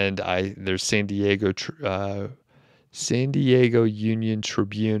 And there's San Diego Union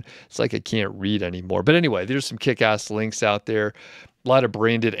Tribune. It's like I can't read anymore. But anyway, there's some kick-ass links out there. A lot of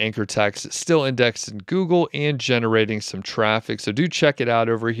branded anchor text. It's still indexed in Google and generating some traffic. So do check it out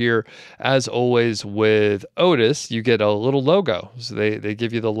over here. As always with Odys, you get a little logo. So they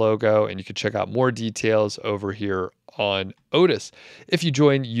give you the logo, and you can check out more details over here on Odys. If you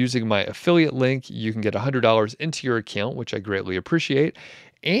join using my affiliate link, you can get $100 into your account, which I greatly appreciate.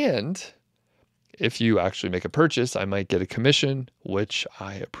 And if you actually make a purchase, I might get a commission, which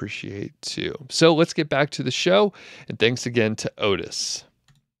I appreciate too. So let's get back to the show, and thanks again to Odys.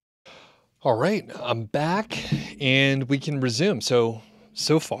 All right, I'm back and we can resume. So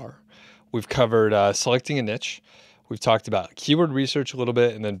far, we've covered selecting a niche. We've talked about keyword research a little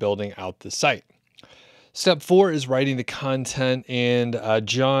bit and then building out the site. Step 4 is writing the content, and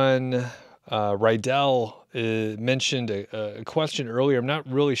John Rydell mentioned a question earlier. I'm not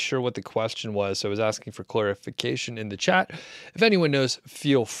really sure what the question was, so I was asking for clarification in the chat. If anyone knows,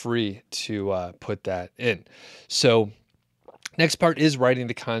 feel free to put that in. So next part is writing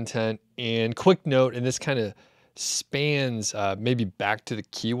the content, and quick note, and this kind of spans maybe back to the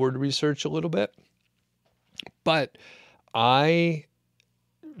keyword research a little bit, but I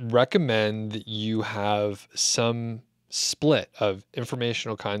recommend that you have some split of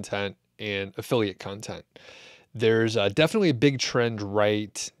informational content and affiliate content. There's definitely a big trend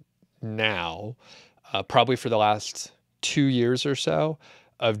right now, probably for the last 2 years or so,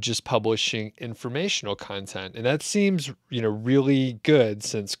 of just publishing informational content. And that seems, really good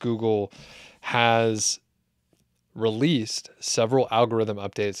since Google has released several algorithm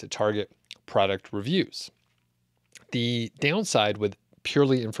updates that target product reviews. The downside with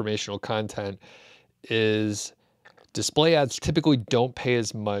purely informational content is display ads typically don't pay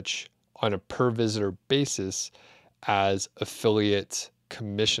as much on a per visitor basis as affiliate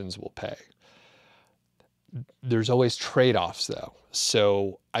commissions will pay. There's always trade-offs though.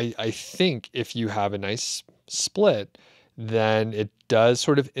 So I think if you have a nice split, then it does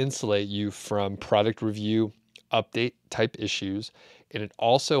sort of insulate you from product review update type issues. And it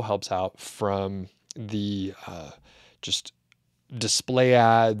also helps out from the just display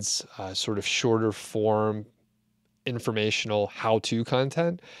ads, sort of shorter form, informational how-to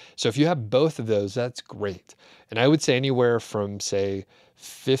content. So if you have both of those, that's great. And I would say anywhere from, say,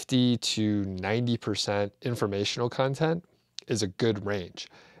 50 to 90% informational content is a good range.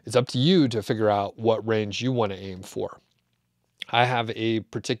 It's up to you to figure out what range you want to aim for. I have a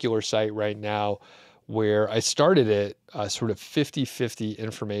particular site right now where I started it sort of 50-50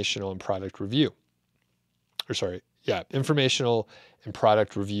 informational and product review. Informational and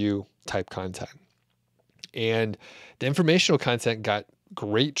product review type content. And the informational content got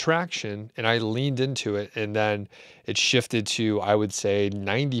great traction, and I leaned into it, and then it shifted to, I would say,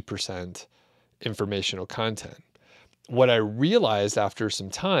 90% informational content. What I realized after some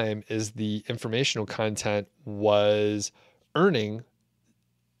time is the informational content was earning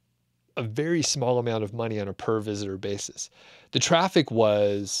a very small amount of money on a per visitor basis. The traffic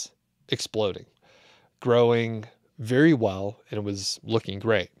was exploding, growing very well, and it was looking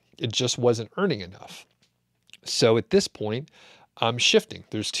great. It just wasn't earning enough. So at this point, I'm shifting.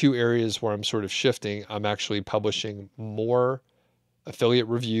 There's 2 areas where I'm sort of shifting. I'm actually publishing more affiliate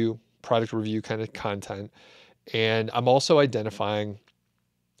review, product review kind of content. And I'm also identifying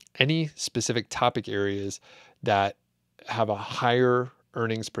any specific topic areas that have a higher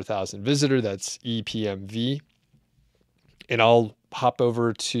earnings per thousand visitor, that's EPMV. And I'll hop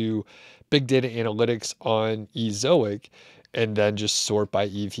over to big data analytics on Ezoic and then just sort by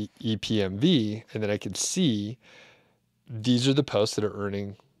EPMV. And then I can see these are the posts that are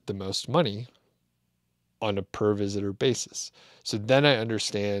earning the most money on a per visitor basis. So then I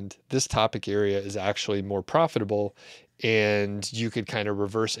understand this topic area is actually more profitable, and you could kind of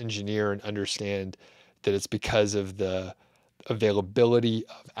reverse engineer and understand that it's because of the availability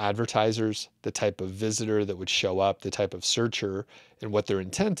of advertisers, the type of visitor that would show up, the type of searcher, and what their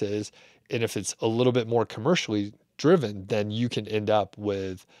intent is. And if it's a little bit more commercially driven, then you can end up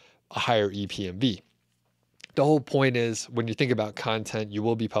with a higher EPMV. The whole point is, when you think about content, you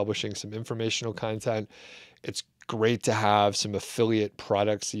will be publishing some informational content. It's great to have some affiliate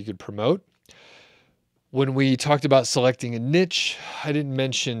products that you could promote. When we talked about selecting a niche, I didn't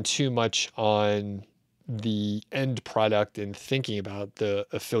mention too much on the end product and thinking about the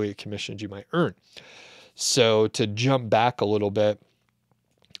affiliate commissions you might earn. So to jump back a little bit,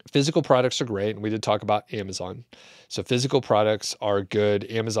 physical products are great. And we did talk about Amazon. So physical products are good.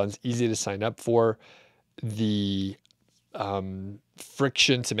 Amazon's easy to sign up for. The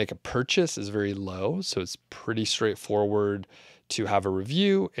friction to make a purchase is very low. So it's pretty straightforward to have a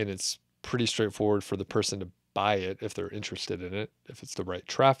review, and it's pretty straightforward for the person to buy it if they're interested in it, if it's the right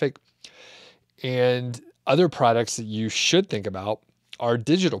traffic. And other products that you should think about are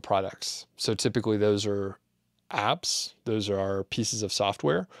digital products. So typically those are apps, those are pieces of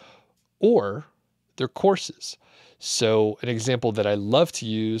software, or they're courses. So an example that I love to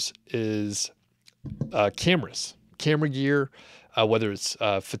use is cameras, camera gear, whether it's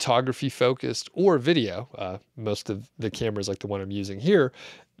photography focused or video. Most of the cameras, like the one I'm using here,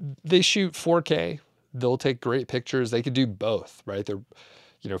 they shoot 4K. They'll take great pictures. They could do both, right?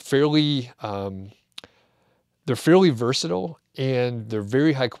 They're fairly versatile, and they're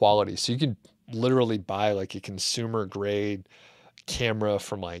very high quality. So you can literally buy like a consumer grade camera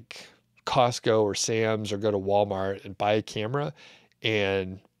from like Costco or Sam's, or go to Walmart and buy a camera,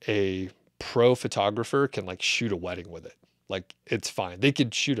 and a pro photographer can like shoot a wedding with it. Like, it's fine. They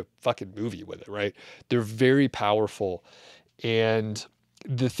could shoot a fucking movie with it, right? They're very powerful. And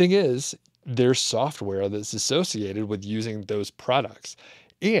the thing is, there's software that's associated with using those products,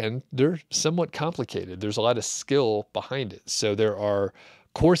 and they're somewhat complicated. There's a lot of skill behind it. So there are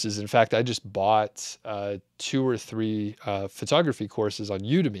courses. In fact, I just bought 2 or 3 photography courses on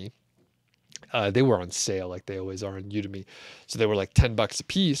Udemy. They were on sale, like they always are on Udemy. So they were like $10 a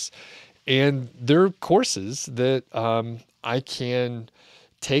piece. And they're courses that I can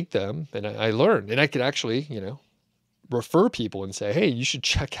take them and I learn. And I could actually, refer people and say, hey, you should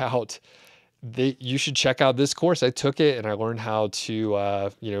check out this course. I took it and I learned how to,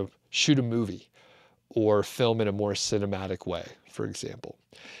 shoot a movie or film in a more cinematic way, for example.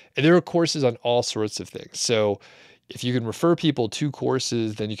 And there are courses on all sorts of things. So if you can refer people to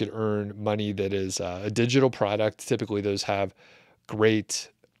courses, then you can earn money that is a digital product. Typically, those have great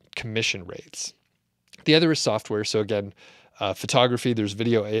commission rates. The other is software. So again, photography, there's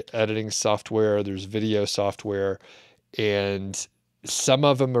video editing software, there's video software, and some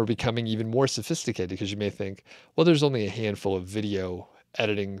of them are becoming even more sophisticated, because you may think, well, there's only a handful of video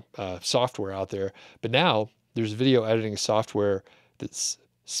editing software out there. But now there's video editing software that's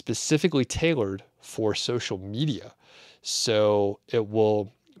specifically tailored for social media. So it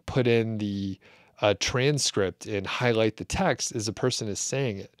will put in the transcript and highlight the text as a person is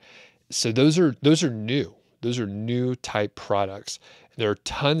saying it. So those are new. Those are new type products. There are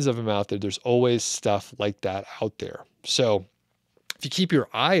tons of them out there. There's always stuff like that out there. So if you keep your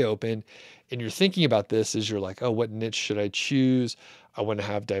eye open and you're thinking about this as you're like, oh, what niche should I choose? I want to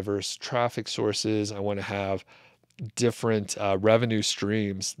have diverse traffic sources. I want to have different revenue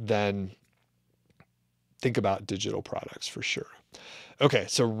streams. Then think about digital products for sure. Okay,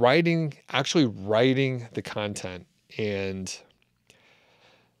 so actually writing the content, and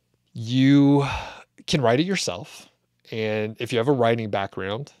you can write it yourself. And if you have a writing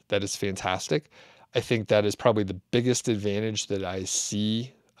background, that is fantastic. I think that is probably the biggest advantage that I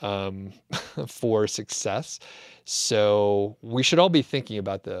see for success. So we should all be thinking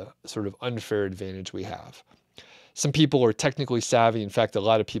about the sort of unfair advantage we have. Some people are technically savvy. In fact, a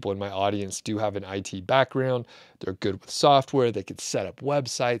lot of people in my audience do have an IT background. They're good with software. They could set up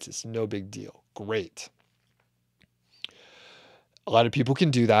websites. It's no big deal. Great. A lot of people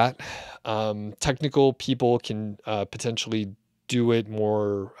can do that. Technical people can potentially do it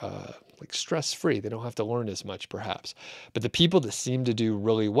more like stress-free. They don't have to learn as much, perhaps. But the people that seem to do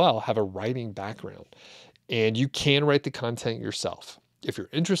really well have a writing background. And you can write the content yourself. If you're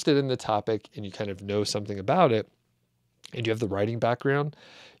interested in the topic and you kind of know something about it, and you have the writing background,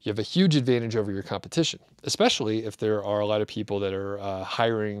 you have a huge advantage over your competition, especially if there are a lot of people that are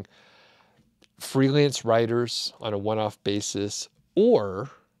hiring freelance writers on a one-off basis, or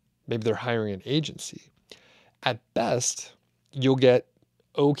maybe they're hiring an agency. At best, you'll get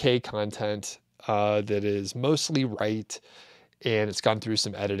okay content that is mostly right, and it's gone through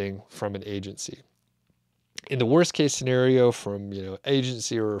some editing from an agency. In the worst case scenario, from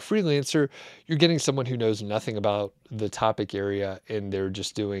agency or a freelancer, you're getting someone who knows nothing about the topic area, and they're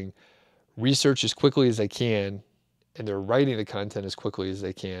just doing research as quickly as they can, and they're writing the content as quickly as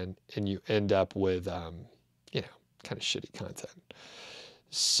they can, and you end up with kind of shitty content.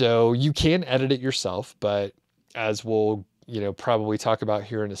 So you can edit it yourself, but as we'll probably talk about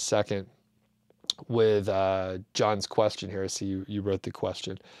here in a second with John's question here, I see you wrote the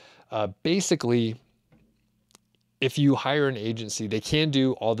question. Basically, if you hire an agency, they can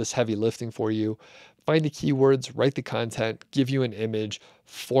do all this heavy lifting for you, find the keywords, write the content, give you an image,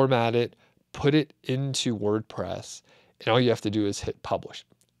 format it, put it into WordPress, and all you have to do is hit publish.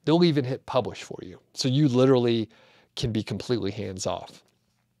 They'll even hit publish for you. So you literally can be completely hands off.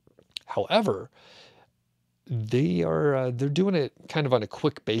 However, they're doing it kind of on a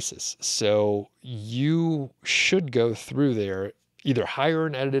quick basis. So you should go through there, either hire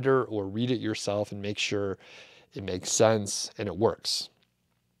an editor or read it yourself and make sure it makes sense and it works.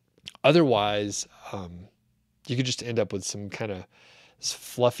 Otherwise, you could just end up with some kind of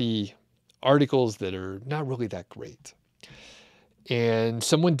fluffy articles that are not really that great. And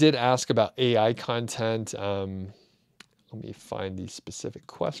someone did ask about AI content. Let me find the specific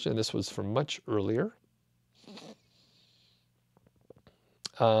question. This was from much earlier.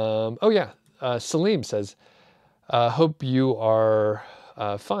 Salim says, hope you are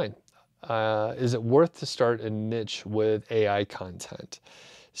fine. Is it worth to start a niche with AI content?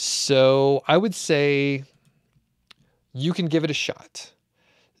 So I would say you can give it a shot.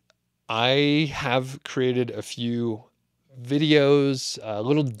 I have created a few videos,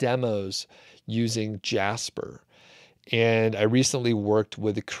 little demos using Jasper. And I recently worked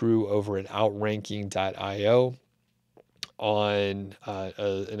with a crew over at outranking.io on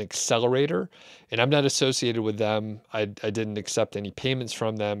an accelerator, and I'm not associated with them. I didn't accept any payments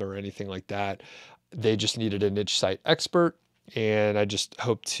from them or anything like that. They just needed a niche site expert, and I just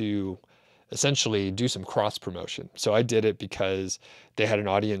hope to essentially do some cross promotion. So I did it because they had an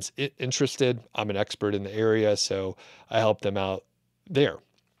audience interested. I'm an expert in the area, so I helped them out there.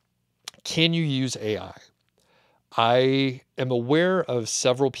 Can you use AI? I am aware of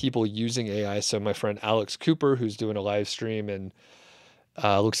several people using AI. So my friend Alex Cooper, who's doing a live stream and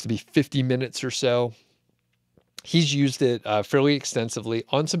looks to be 50 minutes or so, he's used it fairly extensively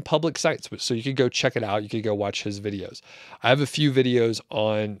on some public sites. So you could go check it out. You could go watch his videos. I have a few videos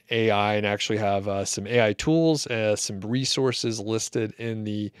on AI and actually have some AI tools, some resources listed in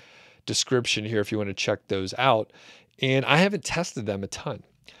the description here if you want to check those out. And I haven't tested them a ton.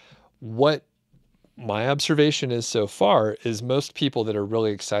 What my observation is so far is most people that are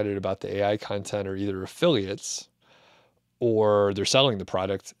really excited about the AI content are either affiliates or they're selling the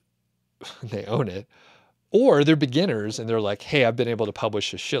product, they own it, or they're beginners and they're like, hey, I've been able to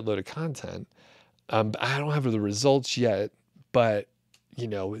publish a shitload of content. I don't have the results yet, but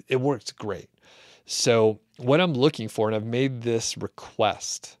it works great. So what I'm looking for, and I've made this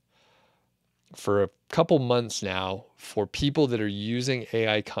request for a couple months now for people that are using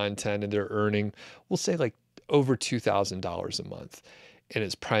AI content and they're earning, we'll say like over $2,000 a month. And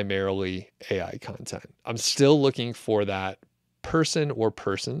it's primarily AI content. I'm still looking for that person or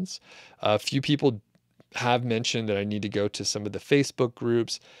persons. A few people have mentioned that I need to go to some of the Facebook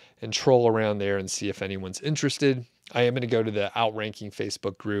groups and troll around there and see if anyone's interested. I am going to go to the Outranking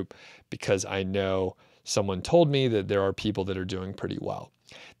Facebook group because I know someone told me that there are people that are doing pretty well.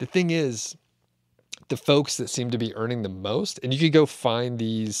 The thing is, the folks that seem to be earning the most, and you could go find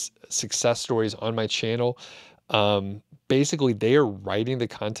these success stories on my channel. Basically, they are writing the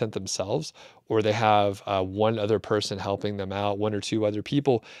content themselves, or they have one other person helping them out, one or two other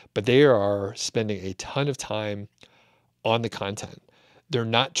people, but they are spending a ton of time on the content. They're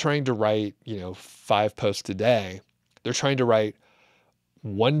not trying to write, 5 posts a day. They're trying to write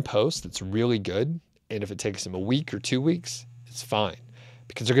one post that's really good. And if it takes them a week or 2 weeks, it's fine,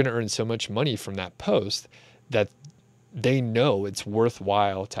 because they're going to earn so much money from that post that they know it's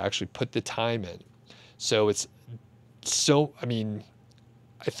worthwhile to actually put the time in. So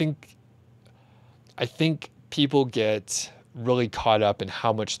I think people get really caught up in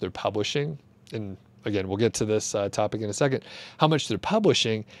how much they're publishing. And again, we'll get to this topic in a second, how much they're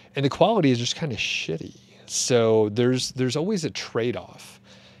publishing, and the quality is just kind of shitty. So there's always a trade-off,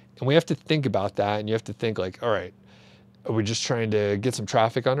 and we have to think about that. And you have to think like, all right, are we just trying to get some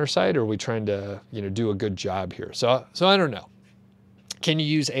traffic on our site, or are we trying to, do a good job here? So I don't know. Can you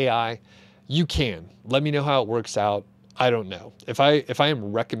use AI? You can. Let me know how it works out. I don't know. If I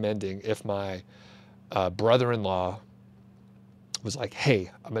am recommending, if my brother-in-law was like, hey,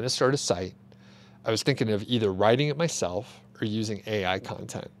 I'm going to start a site, I was thinking of either writing it myself or using AI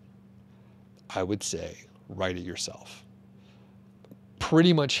content, I would say write it yourself.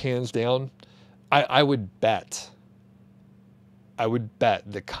 Pretty much hands down, I would bet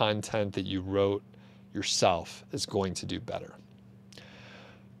the content that you wrote yourself is going to do better.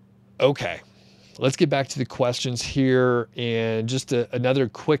 Okay, let's get back to the questions here. And just another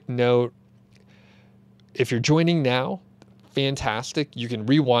quick note, if you're joining now, fantastic. You can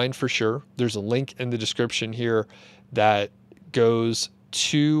rewind for sure. There's a link in the description here that goes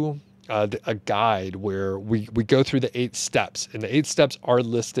to a guide where we go through the 8 steps. And the 8 steps are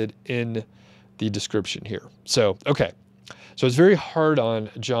listed in the description here. So, okay. So it's very hard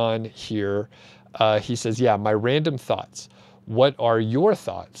on John here. He says, yeah, my random thoughts. What are your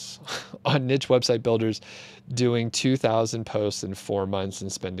thoughts on niche website builders doing 2,000 posts in 4 months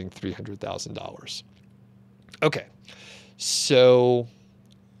and spending $300,000? Okay. So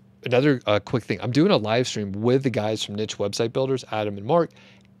another quick thing. I'm doing a live stream with the guys from Niche Website Builders, Adam and Mark,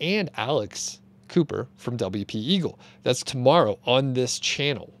 and Alex Cooper from WP Eagle. That's tomorrow on this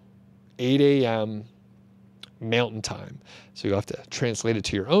channel, 8 a.m. Mountain Time. So you'll have to translate it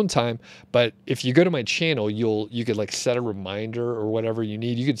to your own time. But if you go to my channel, you could like set a reminder or whatever you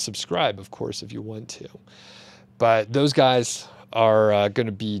need. You could subscribe, of course, if you want to. But those guys are going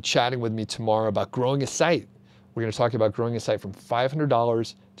to be chatting with me tomorrow about growing a site. We're going to talk about growing a site from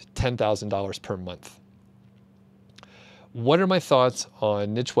 $500 to $10,000 per month. What are my thoughts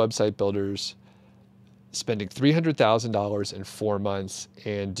on niche website builders spending $300,000 in 4 months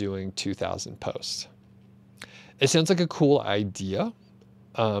and doing 2,000 posts? It sounds like a cool idea.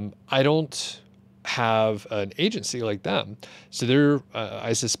 I don't have an agency like them. So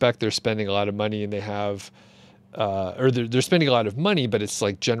I suspect they're spending a lot of money and they have, or they're spending a lot of money, but it's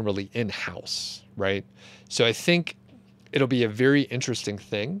like generally in-house, right? So I think it'll be a very interesting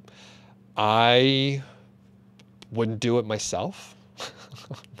thing. I wouldn't do it myself,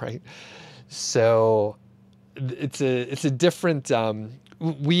 right? So it's a different,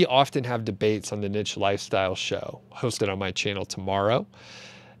 we often have debates on the Niche Lifestyle Show hosted on my channel tomorrow.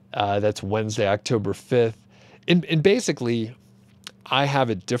 That's Wednesday, October 5th. And basically, I have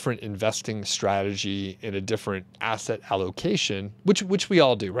a different investing strategy and a different asset allocation, which we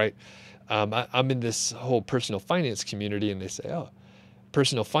all do, right? I'm in this whole personal finance community, and they say, oh,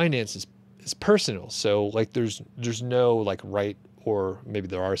 personal finance is personal. So like there's no like right, or maybe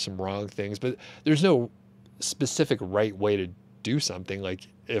there are some wrong things, but there's no specific right way to do something. Like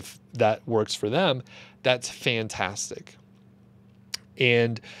if that works for them, that's fantastic.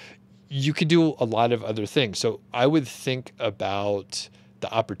 And you could do a lot of other things. So I would think about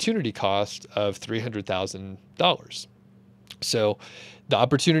the opportunity cost of $300,000. So the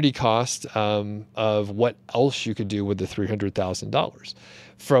opportunity cost of what else you could do with the $300,000.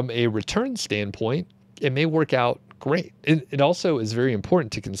 From a return standpoint, it may work out great. It also is very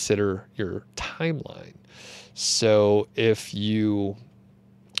important to consider your timeline. So if you,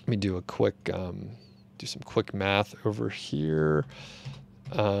 let me do a quick, do some quick math over here.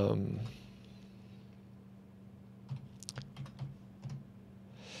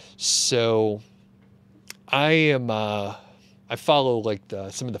 So I follow like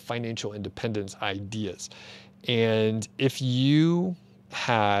some of the financial independence ideas. And if you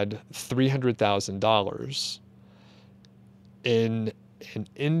had $300,000 in an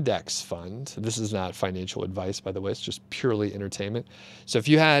index fund, this is not financial advice, by the way, it's just purely entertainment. So if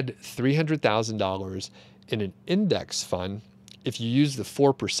you had $300,000 in an index fund, if you use the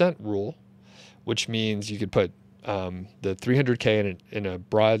 4% rule, which means you could put the 300K in a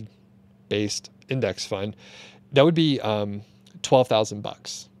broad-based index fund, that would be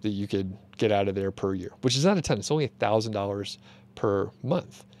 $12,000 that you could get out of there per year, which is not a ton. It's only $1,000 per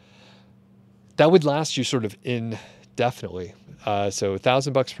month. That would last you sort of indefinitely. So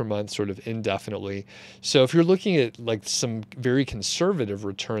 $1,000 per month, sort of indefinitely. So if you're looking at like some very conservative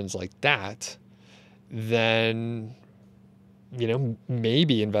returns like that, then, you know,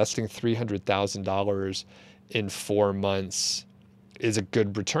 maybe investing $300,000 in 4 months is a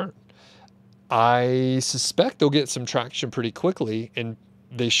good return. I suspect they'll get some traction pretty quickly, and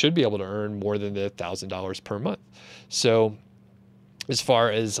they should be able to earn more than the $1,000 per month. So as far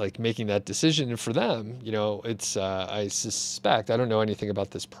as like making that decision for them, you know, it's, I suspect, I don't know anything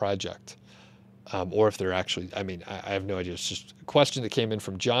about this project, or if they're actually, I mean, I have no idea. It's just a question that came in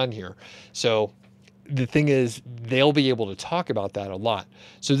from John here. So the thing is, they'll be able to talk about that a lot.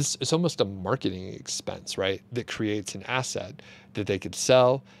 So it's almost a marketing expense, right? That creates an asset that they could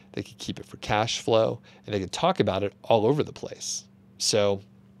sell, they could keep it for cash flow, and they could talk about it all over the place. So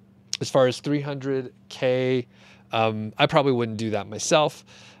as far as 300K, I probably wouldn't do that myself.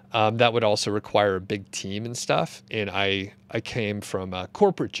 That would also require a big team and stuff. And I came from a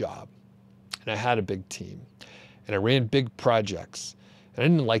corporate job, and I had a big team, and I ran big projects, and I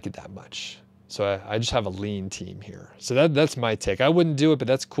didn't like it that much. So I just have a lean team here. So that's my take. I wouldn't do it, but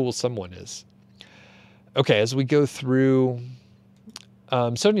that's cool someone is. Okay, as we go through,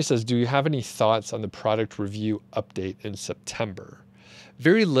 Sonia says, do you have any thoughts on the product review update in September?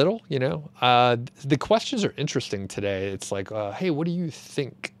 Very little, you know. The questions are interesting today. It's like, hey, what do you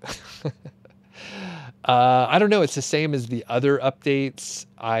think? I don't know. It's the same as the other updates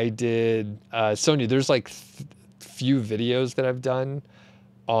I did. Sonia, there's like few videos that I've done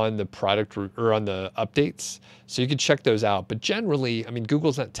on the product or on the updates. So you can check those out. But generally, I mean,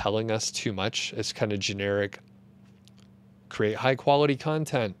 Google's not telling us too much. It's kind of generic. Create high quality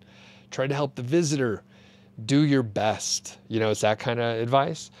content. Try to help the visitor. Do your best. It's that kind of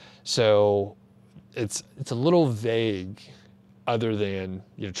advice. So it's a little vague other than,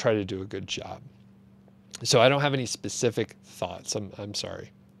 try to do a good job. So I don't have any specific thoughts. I'm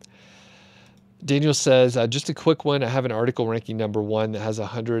sorry. Daniel says, just a quick one. I have an article ranking #1 that has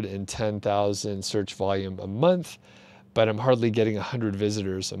 110,000 search volume a month, but I'm hardly getting 100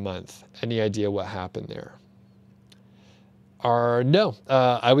 visitors a month. Any idea what happened there? No,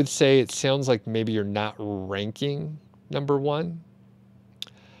 I would say it sounds like maybe you're not ranking #1,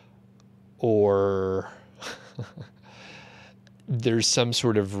 or there's some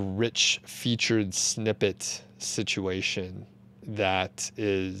sort of rich featured snippet situation that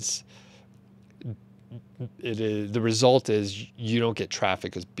is, the result is you don't get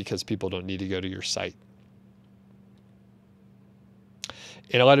traffic because people don't need to go to your site.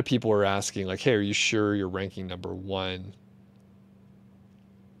 And a lot of people are asking, like, hey, are you sure you're ranking #1?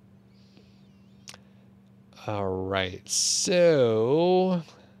 All right, so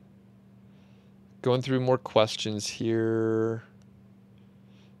going through more questions here.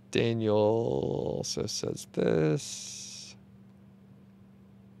 Daniel also says this.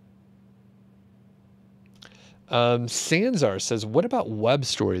 Sanzar says, what about web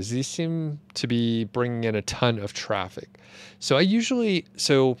stories? These seem to be bringing in a ton of traffic. So I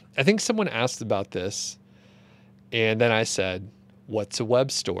think someone asked about this, and then I said, what's a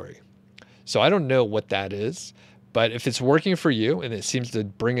web story? So I don't know what that is, but if it's working for you and it seems to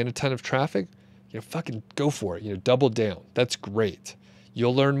bring in a ton of traffic, fucking go for it. Double down. That's great.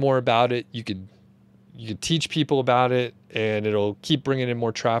 You'll learn more about it. You could teach people about it, and it'll keep bringing in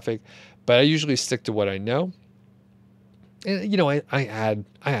more traffic. But I usually stick to what I know. And I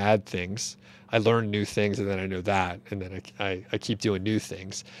add things. I learn new things, and then I know that, and then I keep doing new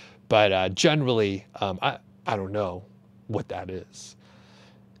things. But generally, I don't know what that is.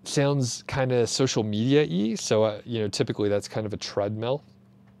 It sounds kind of social media-y. So typically that's kind of a treadmill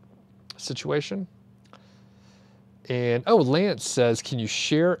situation. And Lance says, can you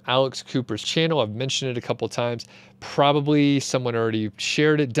share Alex Cooper's channel? I've mentioned it a couple of times. Probably someone already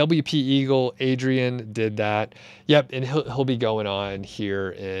shared it. WP Eagle, Adrian did that. Yep, and he'll be going on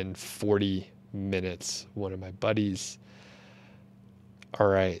here in 40 minutes. One of my buddies. All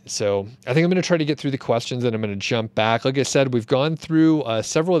right, so I think I'm going to try to get through the questions, and I'm going to jump back. Like I said, we've gone through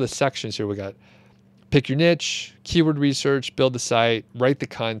several of the sections here. We got pick your niche, keyword research, build the site, write the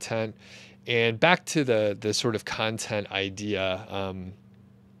content. And back to the sort of content idea,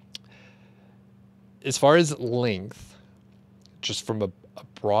 as far as length, just from a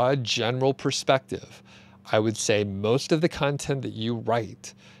broad general perspective, I would say most of the content that you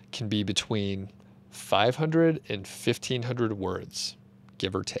write can be between 500 and 1,500 words,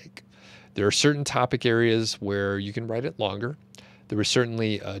 give or take. There are certain topic areas where you can write it longer. There was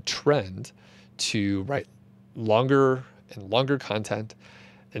certainly a trend to write longer and longer content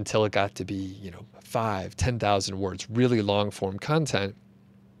until it got to be, 5,000, 10,000 words, really long form content.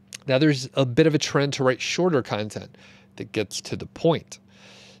 Now there's a bit of a trend to write shorter content that gets to the point.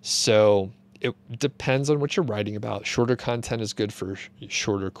 So it depends on what you're writing about. Shorter content is good for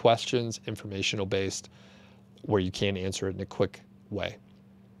shorter questions, informational based, where you can answer it in a quick way.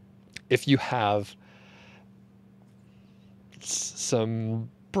 If you have some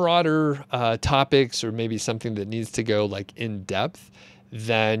broader topics, or maybe something that needs to go like in depth,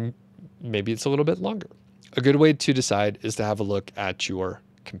 then maybe it's a little bit longer. A good way to decide is to have a look at your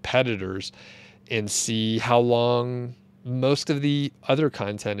competitors and see how long most of the other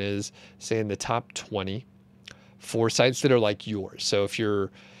content is, say in the top 20 for sites that are like yours. So if you're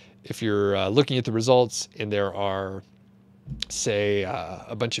looking at the results and there are, say,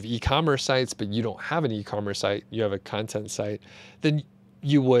 a bunch of e-commerce sites, but you don't have an e-commerce site, you have a content site, then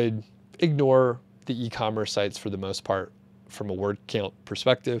you would ignore the e-commerce sites for the most part from a word count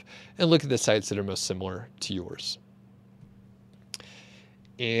perspective and look at the sites that are most similar to yours.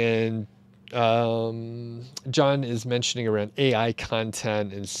 And John is mentioning around AI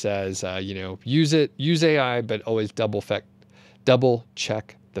content and says, use AI, but always double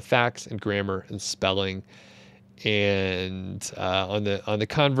check the facts and grammar and spelling. And on the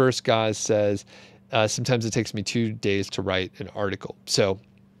converse, Gaz says, sometimes it takes me 2 days to write an article. So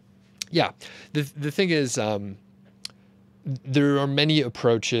yeah, the thing is, there are many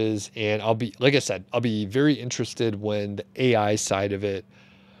approaches, and I'll be very interested when the AI side of it,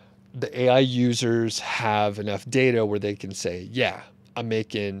 the AI users have enough data where they can say, yeah, I'm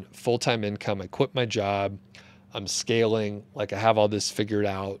making full-time income. I quit my job. I'm scaling, like I have all this figured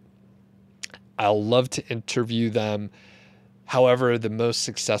out. I'll love to interview them. However, the most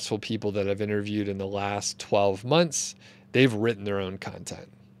successful people that I've interviewed in the last 12 months, they've written their own content.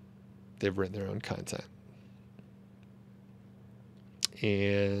 They've written their own content.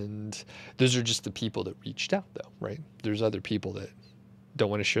 And those are just the people that reached out, though, right? There's other people that don't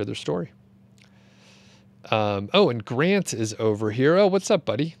want to share their story. Oh, and Grant is over here. Oh, what's up,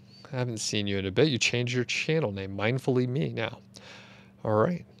 buddy? I haven't seen you in a bit. You changed your channel name. Mindfully Me now. All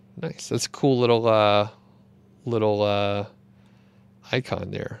right. Nice. That's a cool little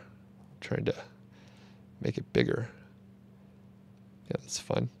icon there. I'm trying to make it bigger. Yeah, that's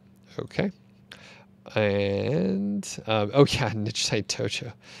fun. Okay. And oh yeah, Niche Site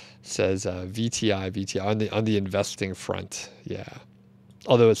Tocho says VTI on the investing front. Yeah.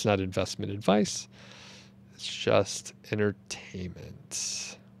 Although it's not investment advice, it's just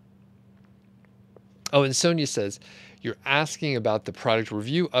entertainment. Oh, and Sonia says, you're asking about the product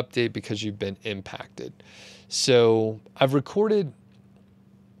review update because you've been impacted. So I've recorded,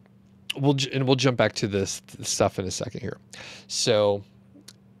 we'll jump back to this stuff in a second here. So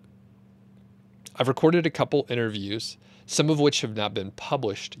I've recorded a couple interviews, some of which have not been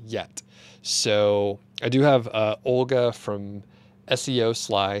published yet. So I do have Olga from SEO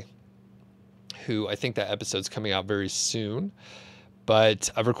Sly, who I think that episode's coming out very soon. But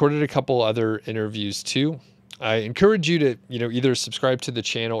I've recorded a couple other interviews too. I encourage you to, either subscribe to the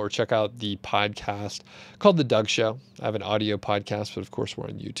channel or check out the podcast called The Doug Show. I have an audio podcast, but of course we're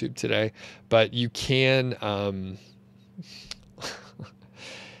on YouTube today. But you can,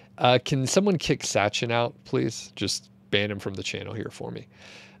 can someone kick Sachin out, please? Just ban him from the channel here for me.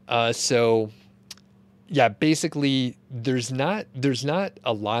 So yeah, basically there's not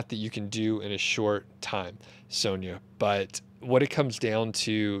a lot that you can do in a short time, Sonia, but what it comes down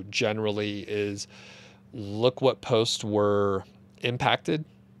to generally is look what posts were impacted,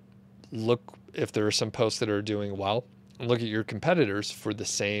 look if there are some posts that are doing well, and look at your competitors for the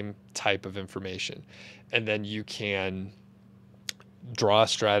same type of information. And then you can draw a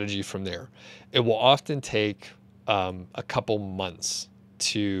strategy from there. It will often take a couple months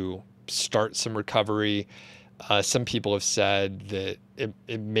to start some recovery. Some people have said that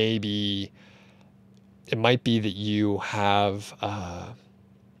it might be that you have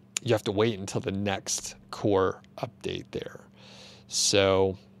to wait until the next core update there.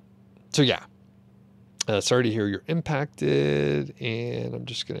 So yeah. Sorry to hear you're impacted, and I'm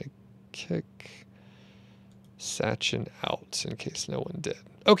just gonna kick Sachin out in case no one did.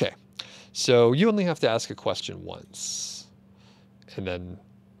 Okay, so you only have to ask a question once, and then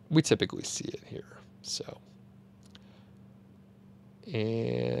we typically see it here. So,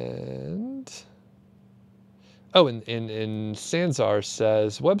 and oh, and Sanzar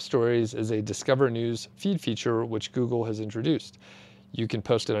says Web Stories is a Discover News feed feature which Google has introduced. You can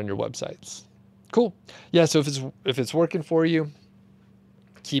post it on your websites. Cool. Yeah. So if it's working for you,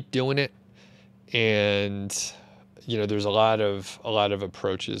 keep doing it. And there's a lot of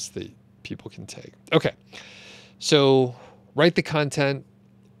approaches that people can take. Okay. So write the content,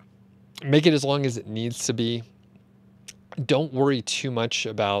 make it as long as it needs to be. Don't worry too much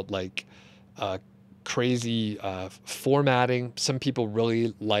about crazy formatting. Some people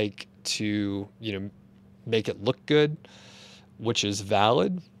really like to, make it look good, which is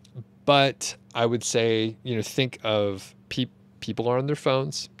valid. But I would say, think of people are on their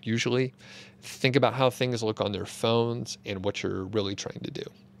phones, usually. Think about how things look on their phones and what you're really trying to do.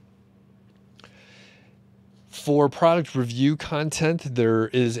 For product review content, there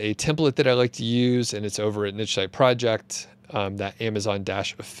is a template that I like to use, and it's over at Niche Site Project, that Amazon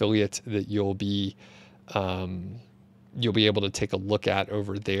affiliate that you'll be able to take a look at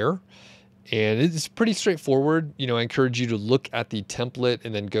over there. And it's pretty straightforward. I encourage you to look at the template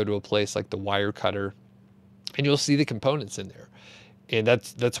and then go to a place like the Wirecutter, and you'll see the components in there. And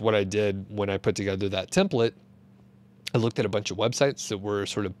that's what I did when I put together that template. I looked at a bunch of websites that were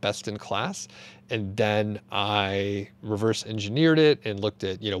sort of best in class, and then I reverse engineered it and looked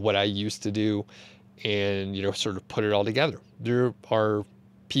at, what I used to do and, sort of put it all together. There are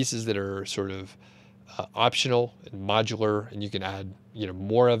pieces that are sort of optional and modular, and you can add,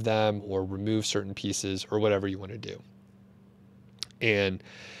 more of them or remove certain pieces or whatever you want to do. And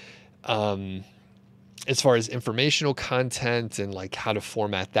as far as informational content and how to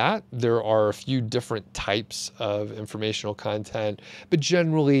format that, there are a few different types of informational content, but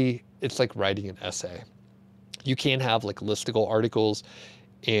generally it's like writing an essay. You can have listicle articles,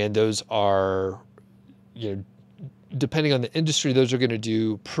 and those are, depending on the industry, those are going to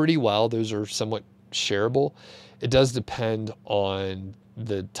do pretty well. Those are somewhat shareable. It does depend on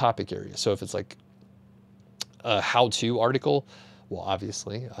the topic area. So if it's a how-to article, well,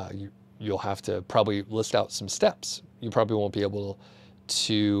 obviously, you'll have to probably list out some steps. You probably won't be able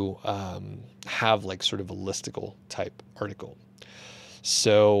to have like sort of a listicle type article.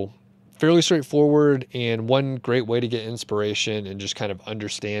 So fairly straightforward, and one great way to get inspiration and just kind of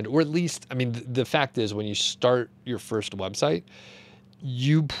understand, or at least, I mean, the fact is when you start your first website,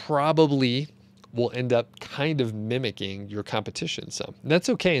 you probably will end up kind of mimicking your competition some. And that's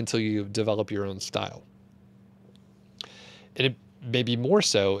okay until you develop your own style. And it may be more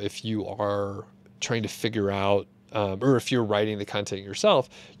so if you are trying to figure out, or if you're writing the content yourself,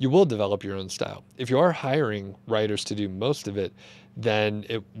 you will develop your own style. If you are hiring writers to do most of it, then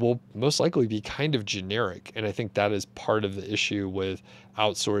it will most likely be kind of generic. And I think that is part of the issue with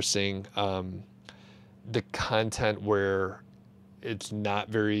outsourcing the content, where it's not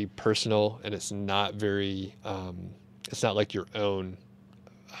very personal and it's not very, it's not like your own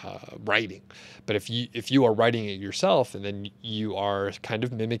writing. But if you are writing it yourself and then you are kind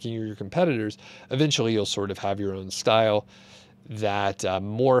of mimicking your competitors, eventually you'll sort of have your own style that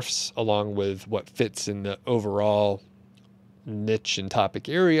morphs along with what fits in the overall niche and topic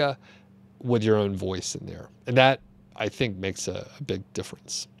area with your own voice in there. And that, I think, makes a big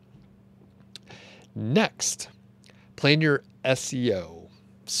difference. Next, plan your SEO.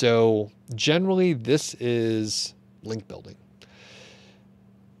 So generally this is link building.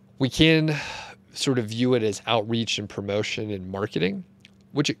 We can sort of view it as outreach and promotion and marketing,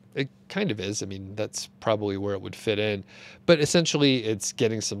 which it kind of is. I mean, that's probably where it would fit in. But essentially, it's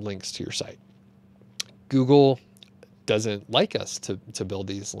getting some links to your site. Google doesn't like us to build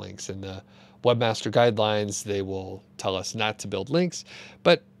these links. In the Webmaster Guidelines, they will tell us not to build links.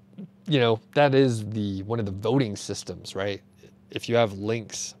 But, you know, that is one of the voting systems, right? If you have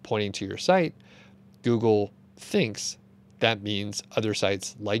links pointing to your site, Google thinks that means other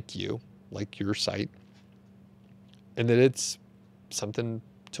sites like your site, and that it's something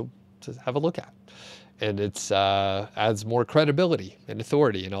to have a look at. And it's adds more credibility and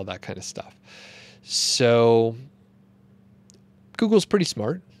authority and all that kind of stuff. So Google's pretty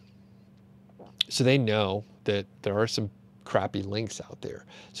smart. So they know that there are some crappy links out there.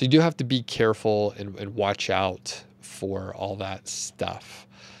 So you do have to be careful and watch out for all that stuff.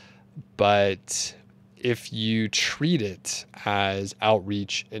 But if you treat it as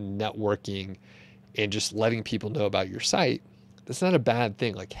outreach and networking and just letting people know about your site, that's not a bad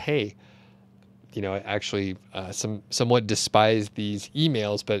thing. Like, hey, you know, I actually somewhat despise these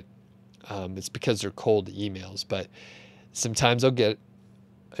emails, but it's because they're cold emails. But sometimes I'll get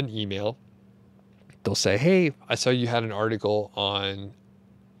an email. They'll say, hey, I saw you had an article on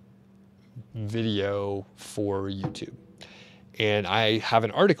video for YouTube, and I have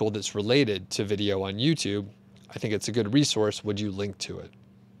an article that's related to video on YouTube. I think it's a good resource. Would you link to it?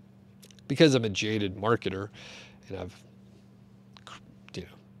 Because I'm a jaded marketer and I've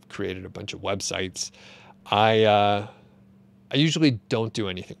created a bunch of websites, I usually don't do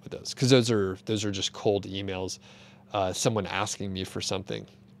anything with those, because those are just cold emails. Someone asking me for something,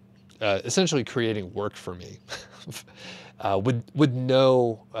 essentially creating work for me, with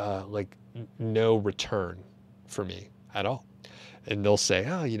no no return for me at all. And they'll say,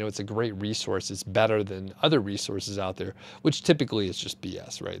 oh, you know, it's a great resource. It's better than other resources out there, which typically is just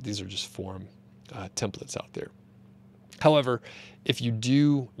BS, right? These are just form templates out there. However, if you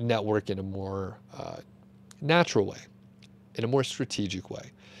do network in a more natural way, in a more strategic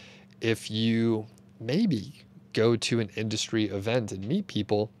way, if you maybe go to an industry event and meet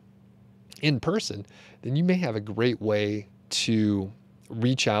people in person, then you may have a great way to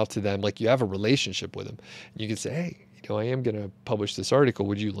reach out to them, like you have a relationship with them. You can say, hey, you know, I am going to publish this article.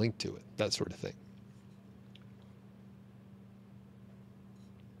 Would you link to it? That sort of thing.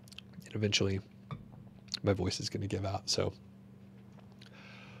 And eventually my voice is going to give out. So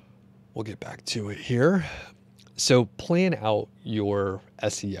we'll get back to it here. So plan out your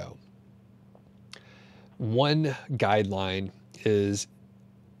SEO. One guideline is,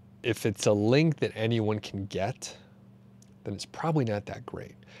 if it's a link that anyone can get, then it's probably not that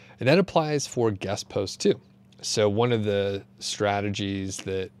great. And that applies for guest posts too. So one of the strategies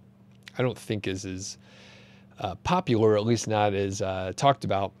that I don't think is as popular, or at least not as talked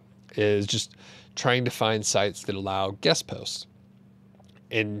about, is just trying to find sites that allow guest posts.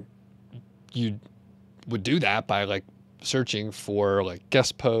 And you would do that by like searching for like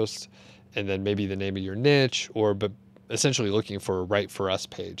guest posts and then maybe the name of your niche, but essentially looking for a Write For Us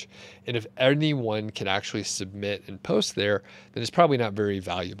page. And if anyone can actually submit and post there, then it's probably not very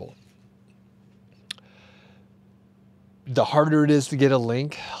valuable. The harder it is to get a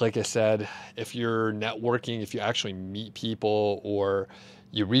link, like I said, if you're networking, if you actually meet people or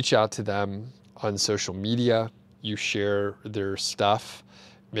you reach out to them on social media, you share their stuff.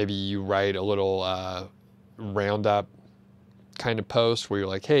 Maybe you write a little roundup kind of post where you're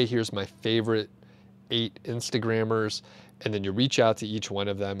like, hey, here's my favorite 8 Instagrammers. And then you reach out to each one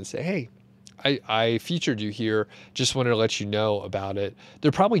of them and say, hey, I featured you here. Just wanted to let you know about it.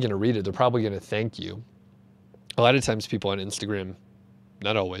 They're probably going to read it. They're probably going to thank you. A lot of times people on Instagram,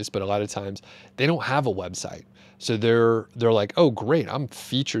 not always, but a lot of times they don't have a website. So they're like, oh, great, I'm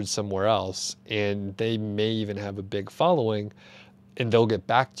featured somewhere else. And they may even have a big following, and they'll get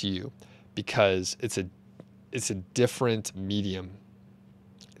back to you because it's a different medium.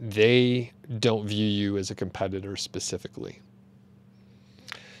 They don't view you as a competitor specifically.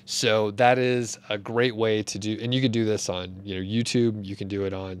 So that is a great way to do, and you can do this on, YouTube, you can do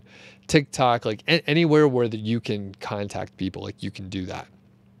it on TikTok, like anywhere where you can contact people, like you can do that.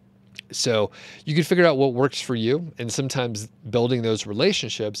 So you can figure out what works for you. And sometimes building those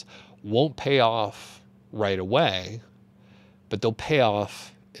relationships won't pay off right away, but they'll pay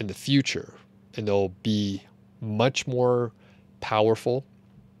off in the future, and they'll be much more powerful.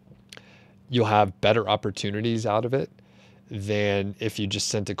 You'll have better opportunities out of it than if you just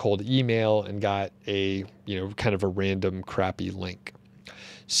sent a cold email and got a, kind of a random crappy link.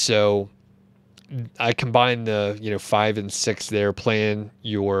 So I combine the, 5 and 6 there: plan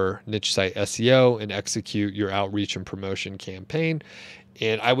your niche site SEO and execute your outreach and promotion campaign.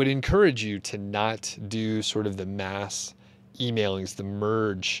 And I would encourage you to not do sort of the mass emailings, the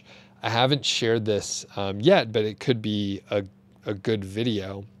merge. I haven't shared this yet, but it could be a good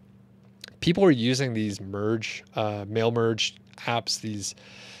video. People are using these mail merge apps. These,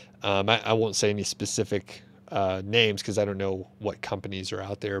 I won't say any specific names because I don't know what companies are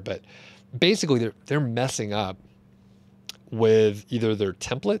out there, but basically they're messing up with either their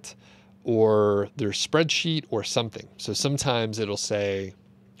template or their spreadsheet or something. So sometimes it'll say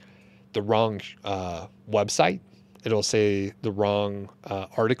the wrong website. It'll say the wrong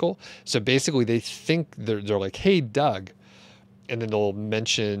article. So basically they think they're like, hey, Doug, and then they'll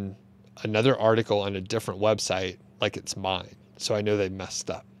mention another article on a different website like it's mine. So I know they messed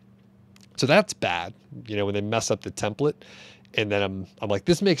up. So that's bad, when they mess up the template. And then I'm like,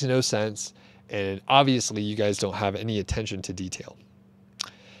 this makes no sense. And obviously you guys don't have any attention to detail.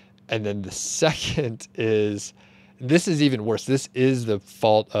 And then the second is, this is even worse. This is the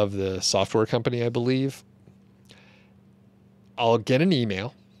fault of the software company, I believe. I'll get an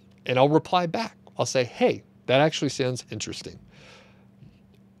email and I'll reply back. I'll say, hey, that actually sounds interesting.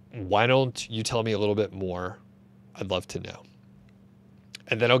 Why don't you tell me a little bit more? I'd love to know.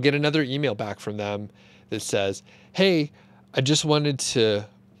 And then I'll get another email back from them that says, hey, I just wanted to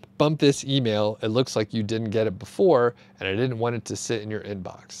bump this email. It looks like you didn't get it before, and I didn't want it to sit in your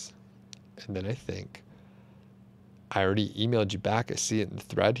inbox. And then I think, I already emailed you back. I see it in the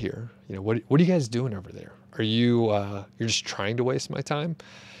thread here. What are you guys doing over there? Are you, you're just trying to waste my time,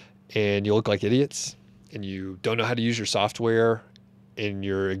 and you look like idiots, and you don't know how to use your software, and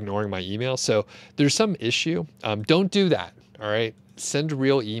you're ignoring my email. So there's some issue. Don't do that. All right. Send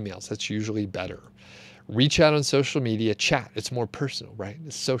real emails. That's usually better. Reach out on social media, chat. It's more personal, right?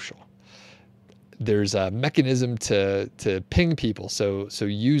 It's social. There's a mechanism to ping people. So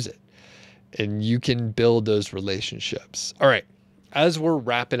use it, and you can build those relationships. All right. As we're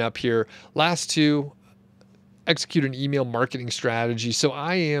wrapping up here, last 2, execute an email marketing strategy. So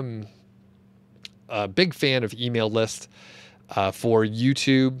I am a big fan of email lists. For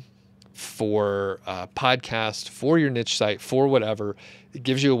YouTube, for podcast, for your niche site, for whatever. It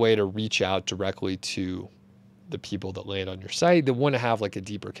gives you a way to reach out directly to the people that land on your site that want to have like a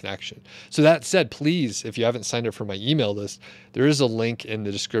deeper connection. So that said, please, if you haven't signed up for my email list, there is a link in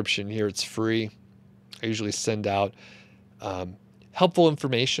the description here. It's free. I usually send out helpful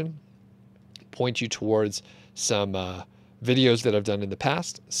information, point you towards some videos that I've done in the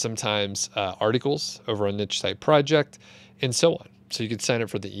past, sometimes articles over on Niche Site Project, and so on. So you can sign up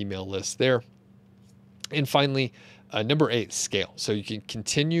for the email list there. And finally, number 8, scale. So you can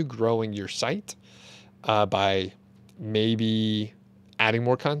continue growing your site by maybe adding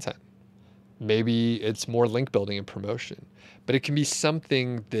more content. Maybe it's more link building and promotion, but it can be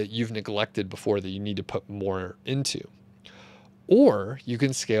something that you've neglected before that you need to put more into. Or you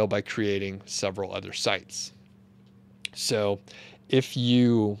can scale by creating several other sites. So if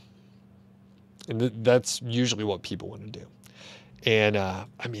you, and that's usually what people want to do. And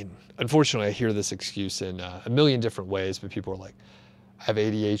unfortunately, I hear this excuse in a million different ways, but people are like, I have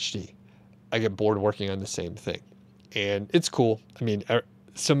ADHD. I get bored working on the same thing. And it's cool.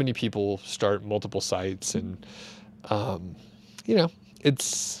 So many people start multiple sites, and,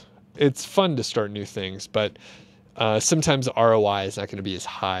 it's fun to start new things, but sometimes the ROI is not going to be as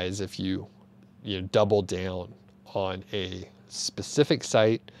high as if you double down on a specific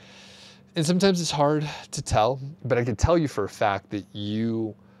site. And sometimes it's hard to tell, but I can tell you for a fact that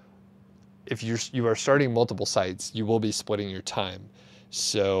if you are starting multiple sites, you will be splitting your time.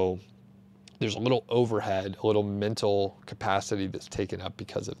 So there's a little overhead, a little mental capacity that's taken up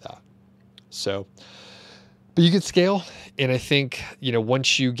because of that. So, but you can scale. And I think,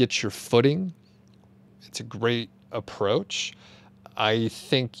 once you get your footing, it's a great approach. I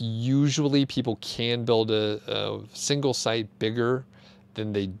think usually people can build a single site bigger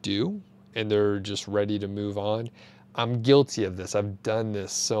than they do, and they're just ready to move on. I'm guilty of this. I've done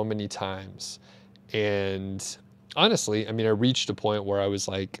this so many times. And honestly, I reached a point where I was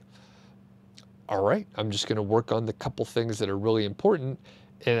like, all right, I'm just going to work on the couple things that are really important.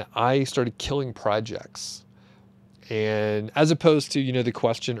 And I started killing projects. And as opposed to, the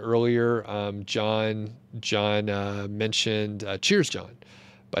question earlier, John mentioned, cheers, John,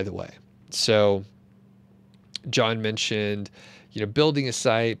 by the way. So John mentioned, building a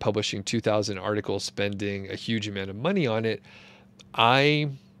site, publishing 2,000 articles, spending a huge amount of money on it. I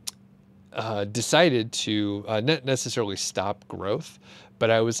decided to not necessarily stop growth, but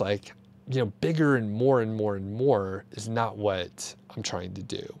I was like, bigger and more and more and more is not what I'm trying to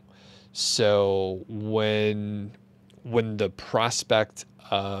do. So when the prospect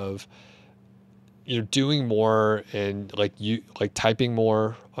of doing more and like typing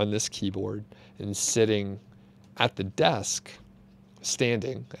more on this keyboard and sitting at the desk,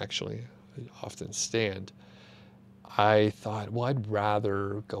 standing, actually, I often stand, I thought, well, I'd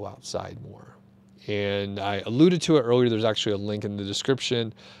rather go outside more. And I alluded to it earlier. There's actually a link in the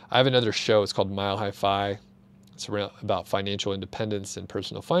description. I have another show. It's called Mile High Fi. It's about financial independence and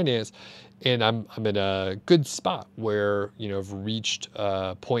personal finance. And I'm in a good spot where, I've reached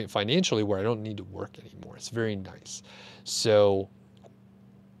a point financially where I don't need to work anymore. It's very nice. So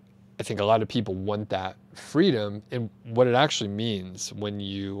I think a lot of people want that freedom, and what it actually means when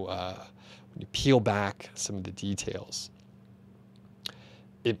you peel back some of the details.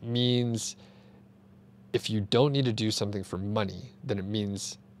 It means if you don't need to do something for money, then it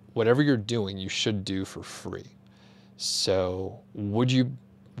means whatever you're doing, you should do for free. So would you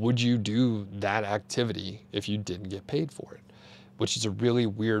do that activity if you didn't get paid for it? Which is a really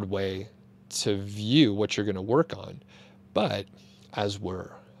weird way to view what you're going to work on. But as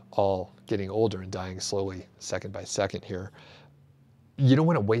we're all getting older and dying slowly, second by second here, you don't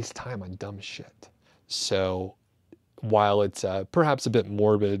want to waste time on dumb shit. So while it's perhaps a bit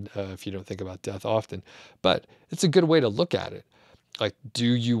morbid if you don't think about death often, but it's a good way to look at it. Like, do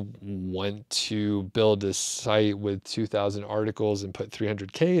you want to build a site with 2,000 articles and put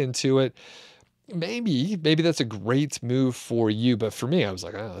 300K into it? Maybe that's a great move for you. But for me, I was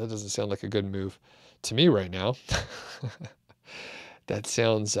like, oh, that doesn't sound like a good move to me right now. That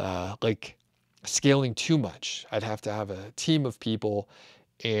sounds like scaling too much. I'd have to have a team of people,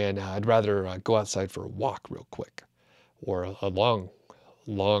 and I'd rather go outside for a walk real quick, or a long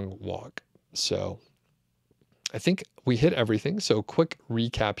walk. So I think we hit everything. So quick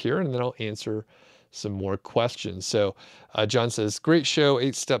recap here, and then I'll answer some more questions. So John says, great show,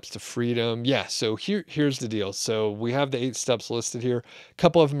 8 steps to freedom. Yeah, so here's the deal. So we have the 8 steps listed here. A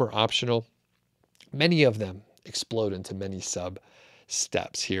couple of them are optional. Many of them explode into many sub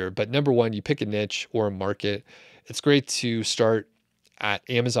steps here. But number 1, you pick a niche or a market. It's great to start at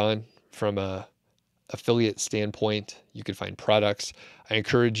Amazon from a affiliate standpoint. You can find products. I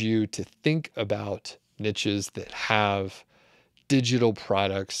encourage you to think about niches that have digital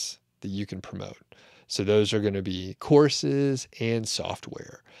products that you can promote. So those are going to be courses and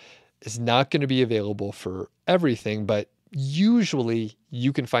software. It's not going to be available for everything, but usually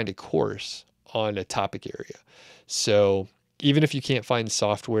you can find a course on a topic area. So even if you can't find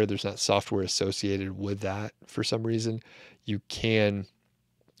software, there's not software associated with that for some reason, you can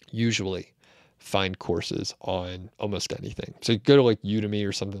usually find courses on almost anything. So you go to like Udemy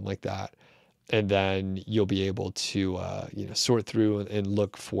or something like that, and then you'll be able to sort through and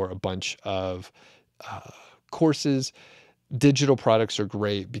look for a bunch of courses. Digital products are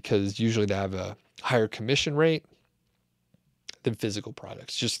great because usually they have a higher commission rate than physical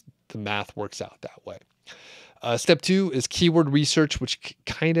products. Just the math works out that way. Step 2 is keyword research, which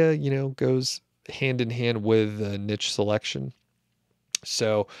kind of goes hand in hand with niche selection.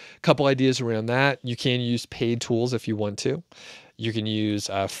 So a couple ideas around that. You can use paid tools if you want to. You can use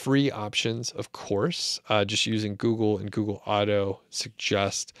free options, of course. Just using Google and Google Auto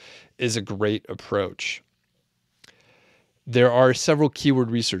Suggest is a great approach. There are several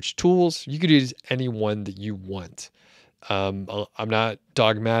keyword research tools. You could use any one that you want. I'm not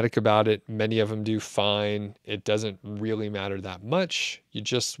dogmatic about it. Many of them do fine. It doesn't really matter that much. You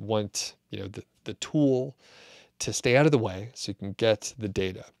just want, the tool to stay out of the way so you can get the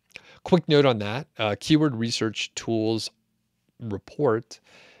data. Quick note on that, keyword research tools report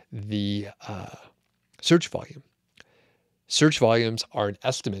the search volume. Search volumes are an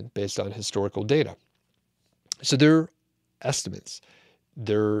estimate based on historical data. So they're estimates.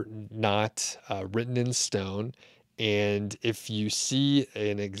 They're not written in stone. And if you see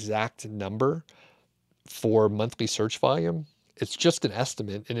an exact number for monthly search volume, it's just an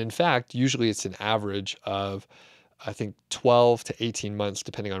estimate. And in fact, usually it's an average of, I think, 12 to 18 months,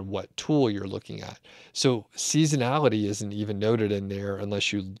 depending on what tool you're looking at. So seasonality isn't even noted in there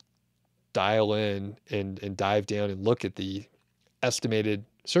unless you dial in and dive down and look at the estimated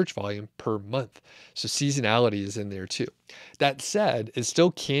search volume per month. So seasonality is in there too. That said, it still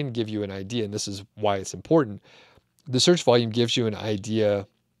can give you an idea, and this is why it's important. The search volume gives you an idea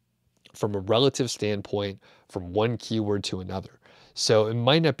from a relative standpoint from one keyword to another. So it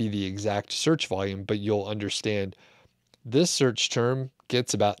might not be the exact search volume, but you'll understand this search term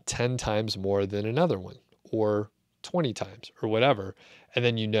gets about 10 times more than another one, or 20 times, or whatever. And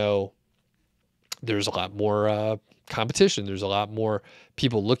then there's a lot more competition. There's a lot more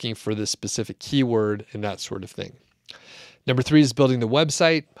people looking for this specific keyword and that sort of thing. Number 3 is building the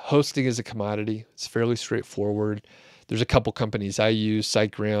website. Hosting is a commodity. It's fairly straightforward. There's a couple companies I use,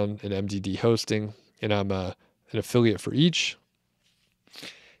 SiteGround and MDD Hosting, and I'm an affiliate for each.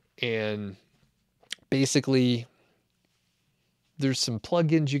 And basically, there's some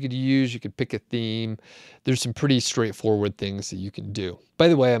plugins you could use. You could pick a theme. There's some pretty straightforward things that you can do. By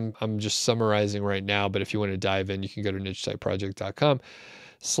the way, I'm just summarizing right now, but if you want to dive in, you can go to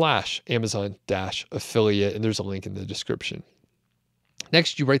nichesiteproject.com/Amazon-affiliate, and there's a link in the description.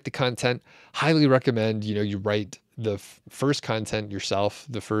 Next, you write the content. Highly recommend, you write the first content yourself,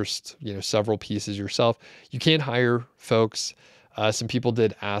 the first, several pieces yourself. You can hire folks. Some people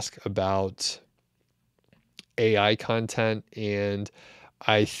did ask about AI content, and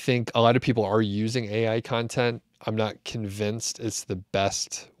I think a lot of people are using AI content. I'm not convinced it's the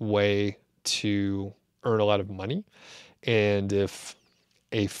best way to earn a lot of money. And if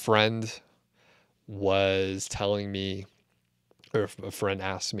a friend was telling me, or if a friend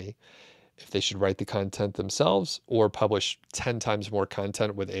asked me if they should write the content themselves or publish 10 times more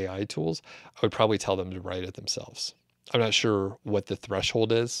content with AI tools, I would probably tell them to write it themselves. I'm not sure what the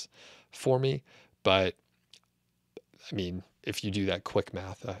threshold is for me, but I mean, if you do that quick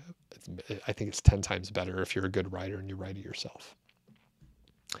math, I think it's 10 times better if you're a good writer and you write it yourself.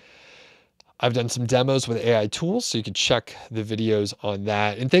 I've done some demos with AI tools, so you can check the videos on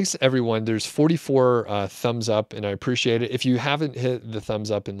that. And thanks to everyone. There's 44 thumbs up, and I appreciate it. If you haven't hit the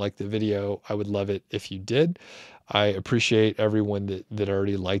thumbs up and liked the video, I would love it if you did. I appreciate everyone that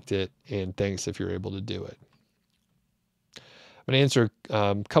already liked it, and thanks if you're able to do it. I'm going to answer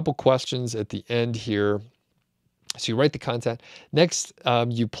a couple questions at the end here. So you write the content. Next,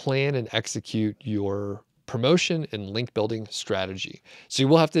 you plan and execute your promotion and link building strategy. So you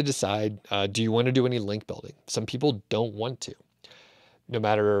will have to decide, do you want to do any link building? Some people don't want to, no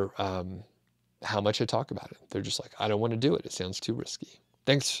matter how much I talk about it. They're just like, I don't want to do it. It sounds too risky.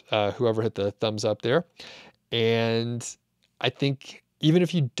 Thanks, whoever hit the thumbs up there. And I think even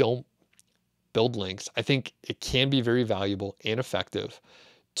if you don't build links, I think it can be very valuable and effective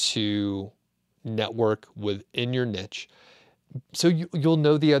to network within your niche. So you'll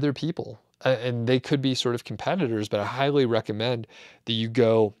know the other people, and they could be sort of competitors, but I highly recommend that you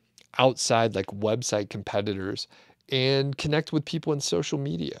go outside like website competitors and connect with people in social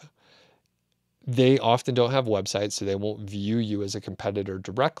media. They often don't have websites, so they won't view you as a competitor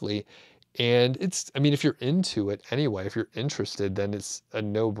directly. And if you're into it anyway, if you're interested, then it's a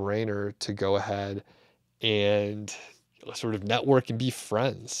no-brainer to go ahead and sort of network and be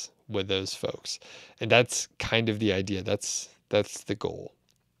friends with those folks. And that's kind of the idea. That's the goal.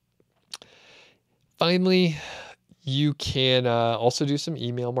 Finally, you can also do some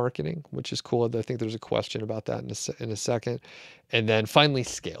email marketing, which is cool. I think there's a question about that in a second. And then finally,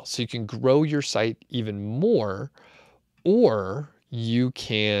 scale. So you can grow your site even more, or you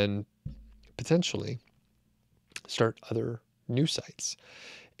can potentially start other new sites.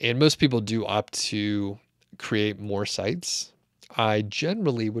 And most people do opt to create more sites. I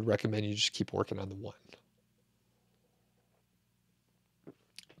generally would recommend you just keep working on the one.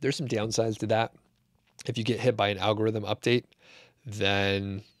 There's some downsides to that. If you get hit by an algorithm update,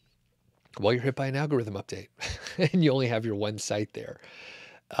 then, well, you're hit by an algorithm update and you only have your one site there,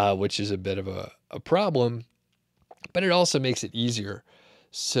 which is a bit of a problem, but it also makes it easier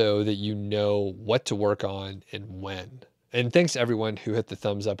so that you know what to work on and when. And thanks to everyone who hit the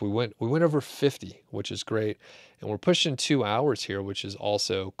thumbs up. We went over 50, which is great. And we're pushing 2 hours here, which is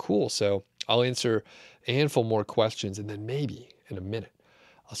also cool. So I'll answer a handful more questions, and then maybe in a minute,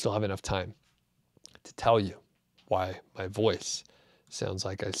 I'll still have enough time to tell you why my voice sounds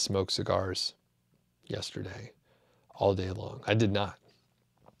like I smoked cigars yesterday all day long. I did not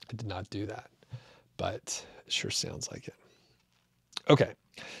do that, but it sure sounds like it. Okay,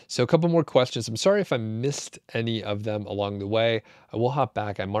 so a couple more questions. I'm sorry if I missed any of them along the way. I will hop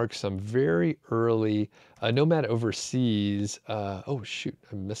back. I marked some very early. Nomad Overseas. Oh, shoot,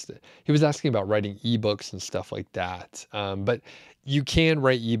 I missed it. He was asking about writing ebooks and stuff like that. But you can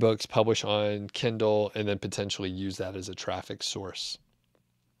write ebooks, publish on Kindle, and then potentially use that as a traffic source.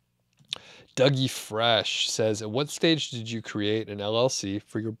 Dougie Fresh says, at what stage did you create an LLC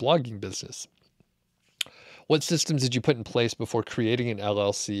for your blogging business? What systems did you put in place before creating an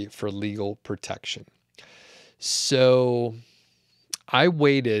LLC for legal protection? So I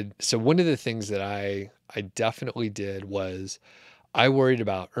waited. So one of the things that I definitely did was I worried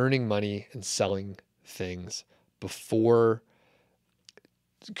about earning money and selling things before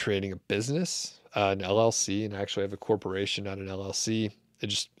creating a business, an LLC, and I actually have a corporation, not an LLC.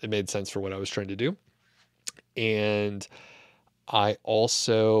 It made sense for what I was trying to do. And I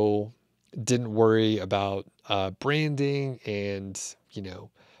also didn't worry about branding and,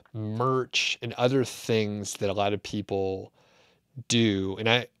 merch and other things that a lot of people do. And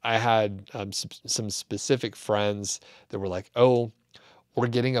I had some specific friends that were like, oh, we're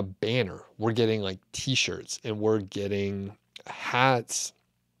getting a banner. We're getting like t-shirts, and we're getting hats.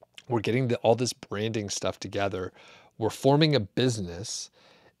 We're getting all this branding stuff together. We're forming a business.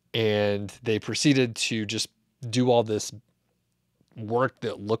 And they proceeded to just do all this work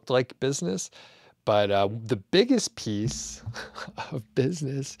that looked like business. But the biggest piece of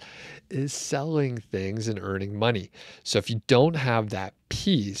business is selling things and earning money. So if you don't have that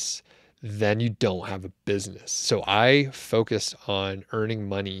piece, then you don't have a business. So I focused on earning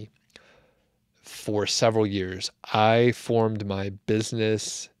money for several years. I formed my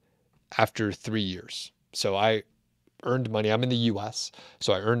business after 3 years. So I earned money. I'm in the US,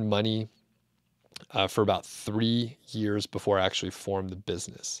 so I earned money for about 3 years before I actually formed the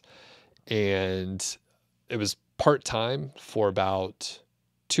business. And it was part-time for about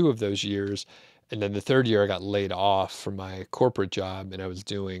 2 of those years. And then the 3rd year I got laid off from my corporate job, and I was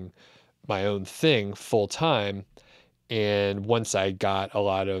doing my own thing full-time. And once I got a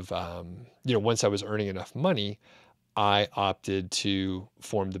lot of, once I was earning enough money, I opted to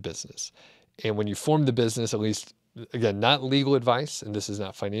form the business. And when you form the business, at least, again, not legal advice, and this is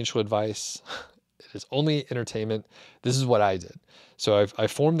not financial advice. It is only entertainment. This is what I did. So I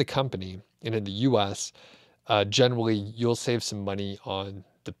formed the company, and in the US, generally you'll save some money on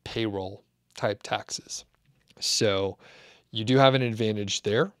the payroll type taxes. So you do have an advantage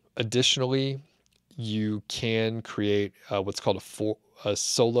there. Additionally, you can create what's called a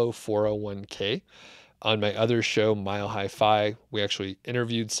solo 401k. On my other show, Mile High Fi, we actually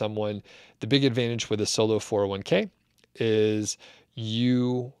interviewed someone. The big advantage with a solo 401k is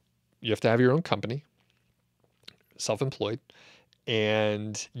you have to have your own company, self-employed,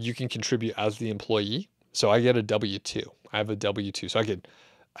 and you can contribute as the employee. So I get a W-2. I have a W-2. So I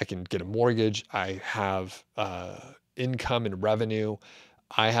can get a mortgage. I have income and revenue.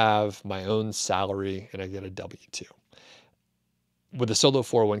 I have my own salary, and I get a W-2. With a solo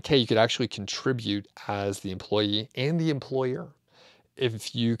 401k, you could actually contribute as the employee and the employer.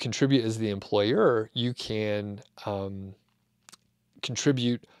 If you contribute as the employer, you can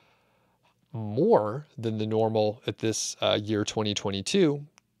contribute more than the normal at this year 2022,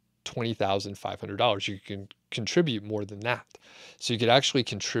 $20,500. You can contribute more than that. So you could actually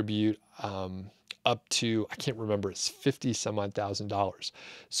contribute up to, I can't remember, it's 50 some odd $1,000.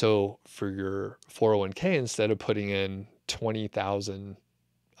 So for your 401k, instead of putting in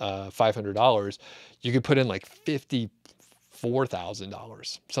 $20,500, you could put in like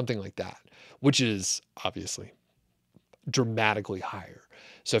 $54,000, something like that, which is obviously dramatically higher.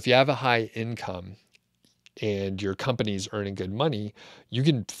 So if you have a high income and your company's earning good money, you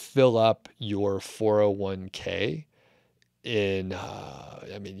can fill up your 401k in,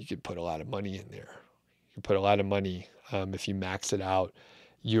 you could put a lot of money in there. You can put a lot of money if you max it out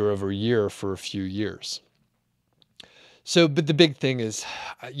year over year for a few years. So, but the big thing is,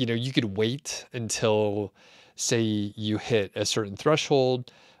 you could wait until, say, you hit a certain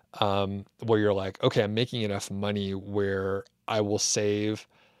threshold where you're like, okay, I'm making enough money where I will save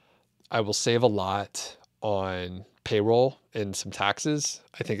a lot on payroll and some taxes.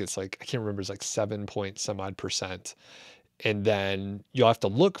 I think it's like, I can't remember, it's like 7 point some odd %. And then you'll have to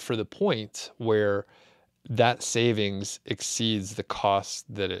look for the point where that savings exceeds the cost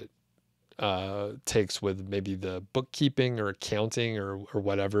that it takes with maybe the bookkeeping or accounting or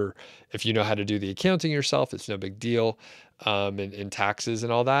whatever. If you know how to do the accounting yourself, it's no big deal, and taxes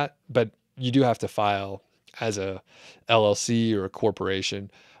and all that. But you do have to file as a LLC or a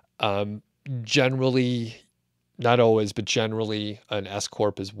corporation. Um, Generally, not always, but generally, an S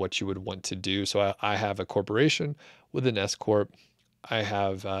corp is what you would want to do. So I have a corporation with an S corp. I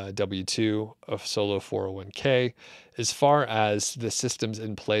have W-2, a solo 401k. As far as the systems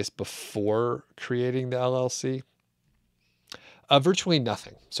in place before creating the LLC, virtually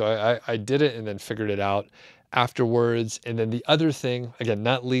nothing. So I did it and then figured it out afterwards. And then the other thing, again,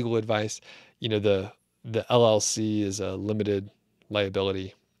 not legal advice, the LLC is a limited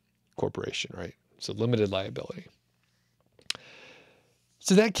liability corporation, right? So limited liability.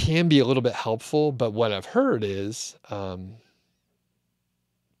 So that can be a little bit helpful, but what I've heard is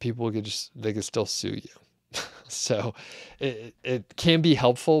people they could still sue you. So it can be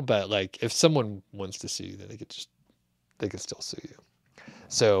helpful, but like if someone wants to sue you, then they could still sue you.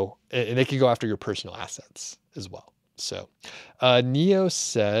 So, and they can go after your personal assets as well. So Neo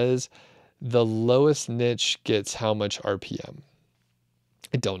says the lowest niche gets how much RPM?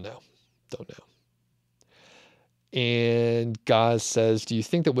 I don't know. Don't know. And Gaz says, do you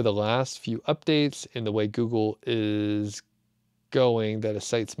think that with the last few updates and the way Google is going, that a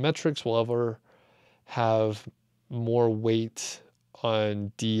site's metrics will ever have more weight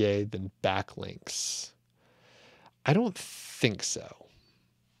on DA than backlinks? I don't think so.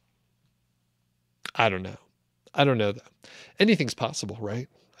 I don't know. I don't know though. Anything's possible, right?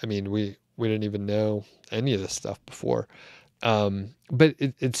 I mean, we didn't even know any of this stuff before. But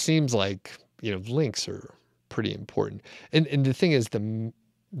it seems like, links are pretty important. And the thing is a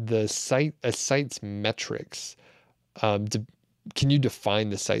site's metrics, can you define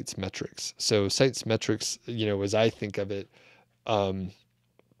the site's metrics? So site's metrics, as I think of it, I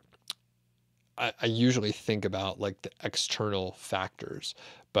usually think about like the external factors,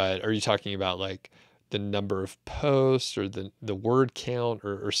 but are you talking about like the number of posts or the word count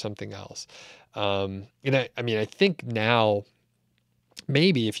or something else? And I mean, I think now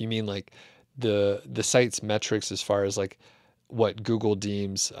maybe if you mean like the site's metrics as far as like what Google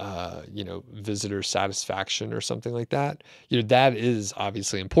deems, visitor satisfaction or something like that, that is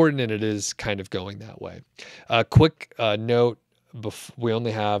obviously important and it is kind of going that way. Quick note, we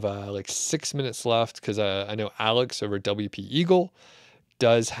only have like 6 minutes left because I know Alex over at WP Eagle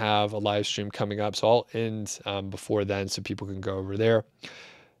does have a live stream coming up. So I'll end before then so people can go over there.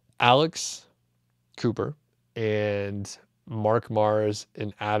 Alex Cooper and Mark Mars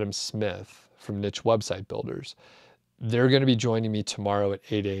and Adam Smith from Niche Website Builders, they're going to be joining me tomorrow at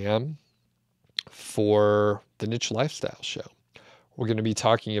 8 a.m. for the Niche Lifestyle Show. We're going to be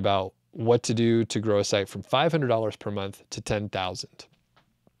talking about what to do to grow a site from $500 per month to $10,000.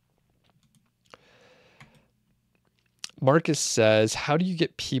 Marcus says, how do you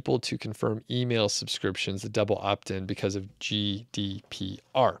get people to confirm email subscriptions that double opt-in because of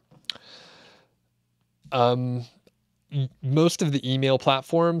GDPR? Most of the email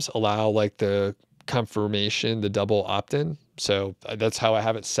platforms allow like the confirmation, the double opt-in. So that's how I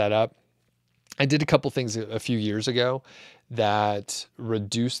have it set up. I did a couple things a few years ago that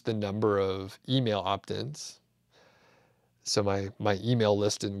reduced the number of email opt-ins. So my email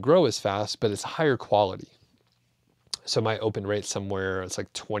list didn't grow as fast, but it's higher quality. So my open rate somewhere, it's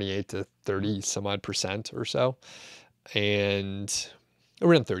like 28 to 30 some odd percent or so, and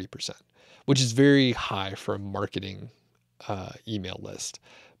around 30%, which is very high for a marketing email list.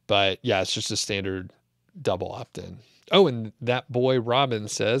 But yeah, it's just a standard double opt-in. Oh, and that boy Robin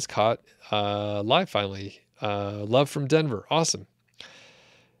says, caught live finally. Love from Denver. Awesome.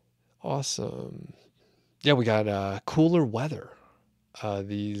 Awesome. Yeah, we got cooler weather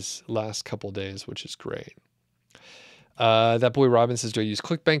these last couple days, which is great. That boy Robin says, do I use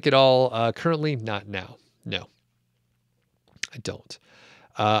ClickBank at all? Currently, not now. No, I don't.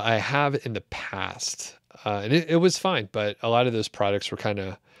 I have in the past, and it was fine, but a lot of those products were kind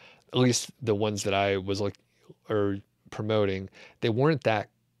of, at least the ones that I was promoting, they weren't that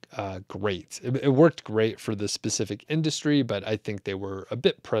great. It worked great for the specific industry, but I think they were a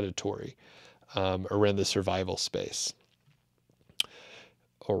bit predatory around the survival space.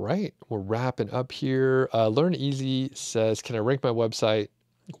 All right, we're wrapping up here. Learn Easy says, can I rank my website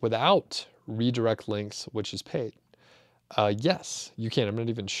without redirect links, which is paid? Yes, you can. I'm not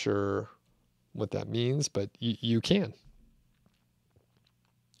even sure what that means, but you can.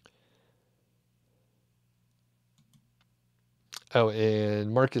 Oh,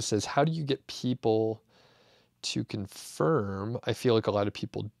 and Marcus says, how do you get people to confirm, I feel like a lot of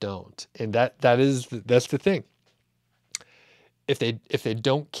people don't. And that's the thing. If they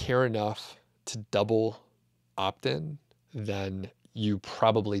don't care enough to double opt-in, then you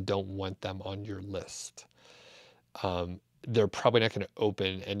probably don't want them on your list. They're probably not going to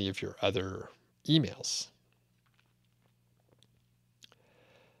open any of your other emails.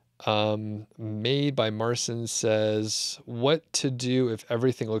 Made by Marson says, what to do if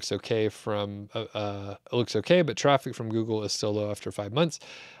everything looks okay looks okay, but traffic from Google is still low after 5 months.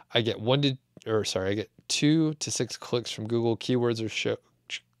 I get 2 to 6 clicks from Google. Keywords are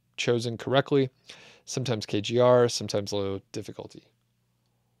chosen correctly. Sometimes KGR, sometimes low difficulty.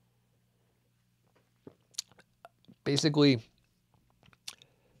 Basically,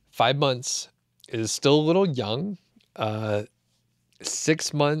 5 months is still a little young.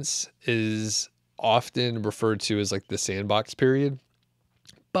 6 months is often referred to as like the sandbox period,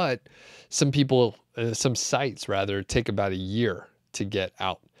 but some sites rather take about a year to get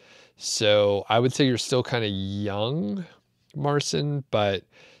out. So I would say you're still kind of young, Marson, but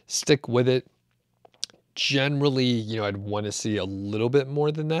stick with it. Generally, I'd want to see a little bit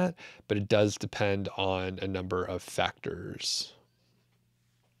more than that, but it does depend on a number of factors.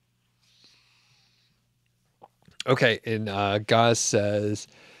 Okay, and Gaz says,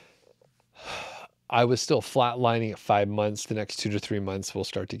 I was still flatlining at 5 months. The next 2 to 3 months will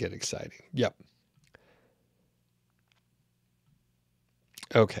start to get exciting. Yep.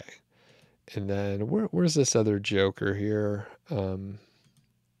 Okay. And then where's this other joker here?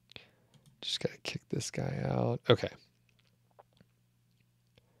 Just got to kick this guy out. Okay.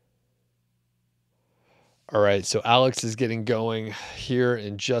 All right, so Alex is getting going here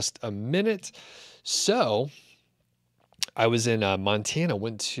in just a minute. So I was in Montana,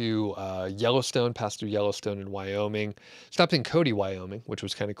 went to Yellowstone, passed through Yellowstone in Wyoming, stopped in Cody, Wyoming, which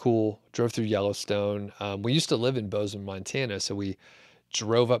was kind of cool, drove through Yellowstone. We used to live in Bozeman, Montana, so we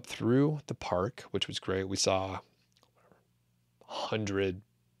drove up through the park, which was great. We saw 100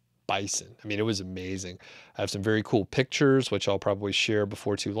 bison. I mean, it was amazing. I have some very cool pictures, which I'll probably share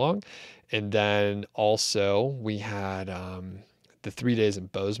before too long. And then also we had the 3 days in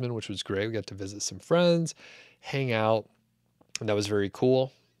Bozeman, which was great. We got to visit some friends, hang out, and that was very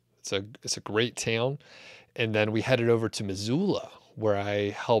cool. It's a great town. And then we headed over to Missoula, where I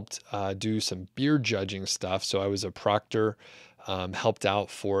helped do some beer judging stuff. So I was a proctor, helped out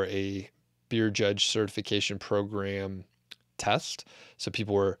for a beer judge certification program test. So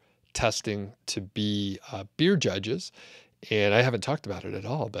people were testing to be beer judges, and I haven't talked about it at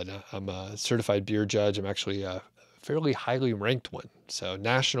all, but I'm a certified beer judge. I'm actually a fairly highly ranked one, so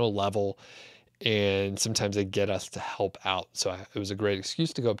national level, and sometimes they get us to help out. So it was a great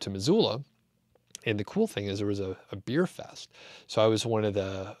excuse to go up to Missoula. And the cool thing is there was a beer fest. So I was one of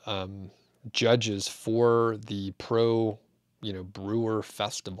the judges for the pro, brewer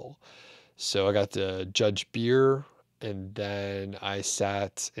festival. So I got to judge beer, and then I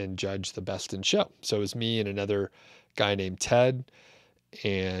sat and judged the best in show. So it was me and another guy named Ted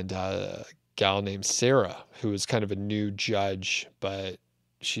and a gal named Sarah, who was kind of a new judge, but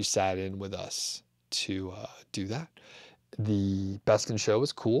she sat in with us to do that. The best in show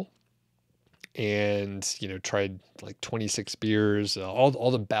was cool. And, tried like 26 beers,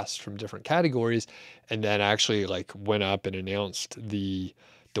 all the best from different categories. And then actually like went up and announced the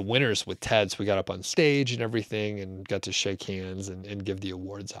winners with Ted. So we got up on stage and everything and got to shake hands and give the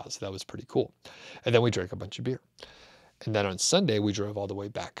awards out. So that was pretty cool. And then we drank a bunch of beer. And then on Sunday, we drove all the way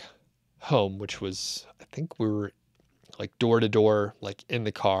back home, which was, I think we were like door to door, like in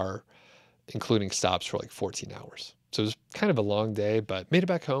the car, including stops for like 14 hours. So it was kind of a long day, but made it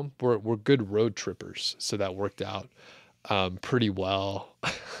back home. We're good road trippers. So that worked out pretty well,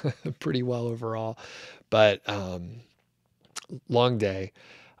 pretty well overall. But long day.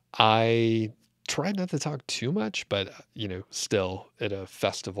 I tried not to talk too much, but still at a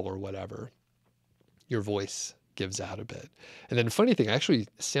festival or whatever, your voice gives out a bit. And then funny thing, I actually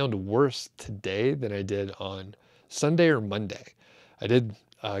sound worse today than I did on Sunday or Monday. I did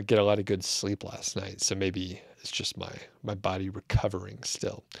get a lot of good sleep last night, so maybe it's just my body recovering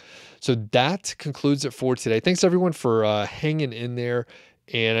still. So that concludes it for today. Thanks everyone for hanging in there.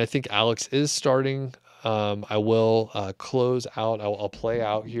 And I think Alex is starting. I will close out. I'll play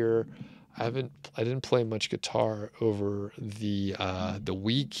out here. I didn't play much guitar over the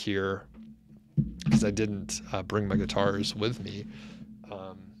week here because I didn't bring my guitars with me.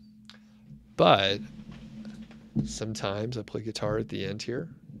 But sometimes I play guitar at the end here.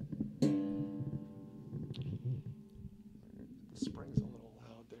 The spring's a little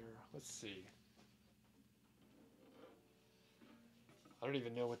loud there. Let's see. I don't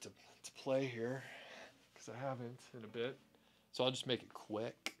even know what to play here. because I haven't in a bit. So I'll just make it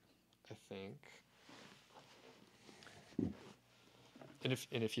quick, I think. And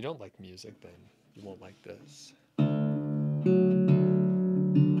if you don't like music, then you won't like this.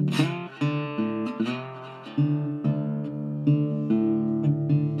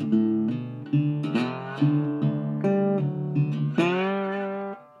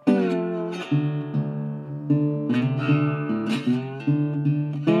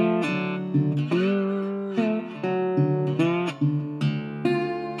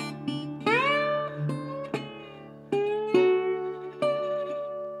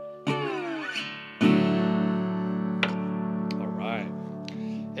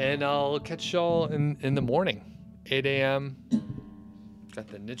 And I'll catch y'all in the morning, 8 a.m. Got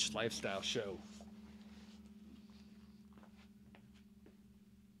the Niche Lifestyle Show.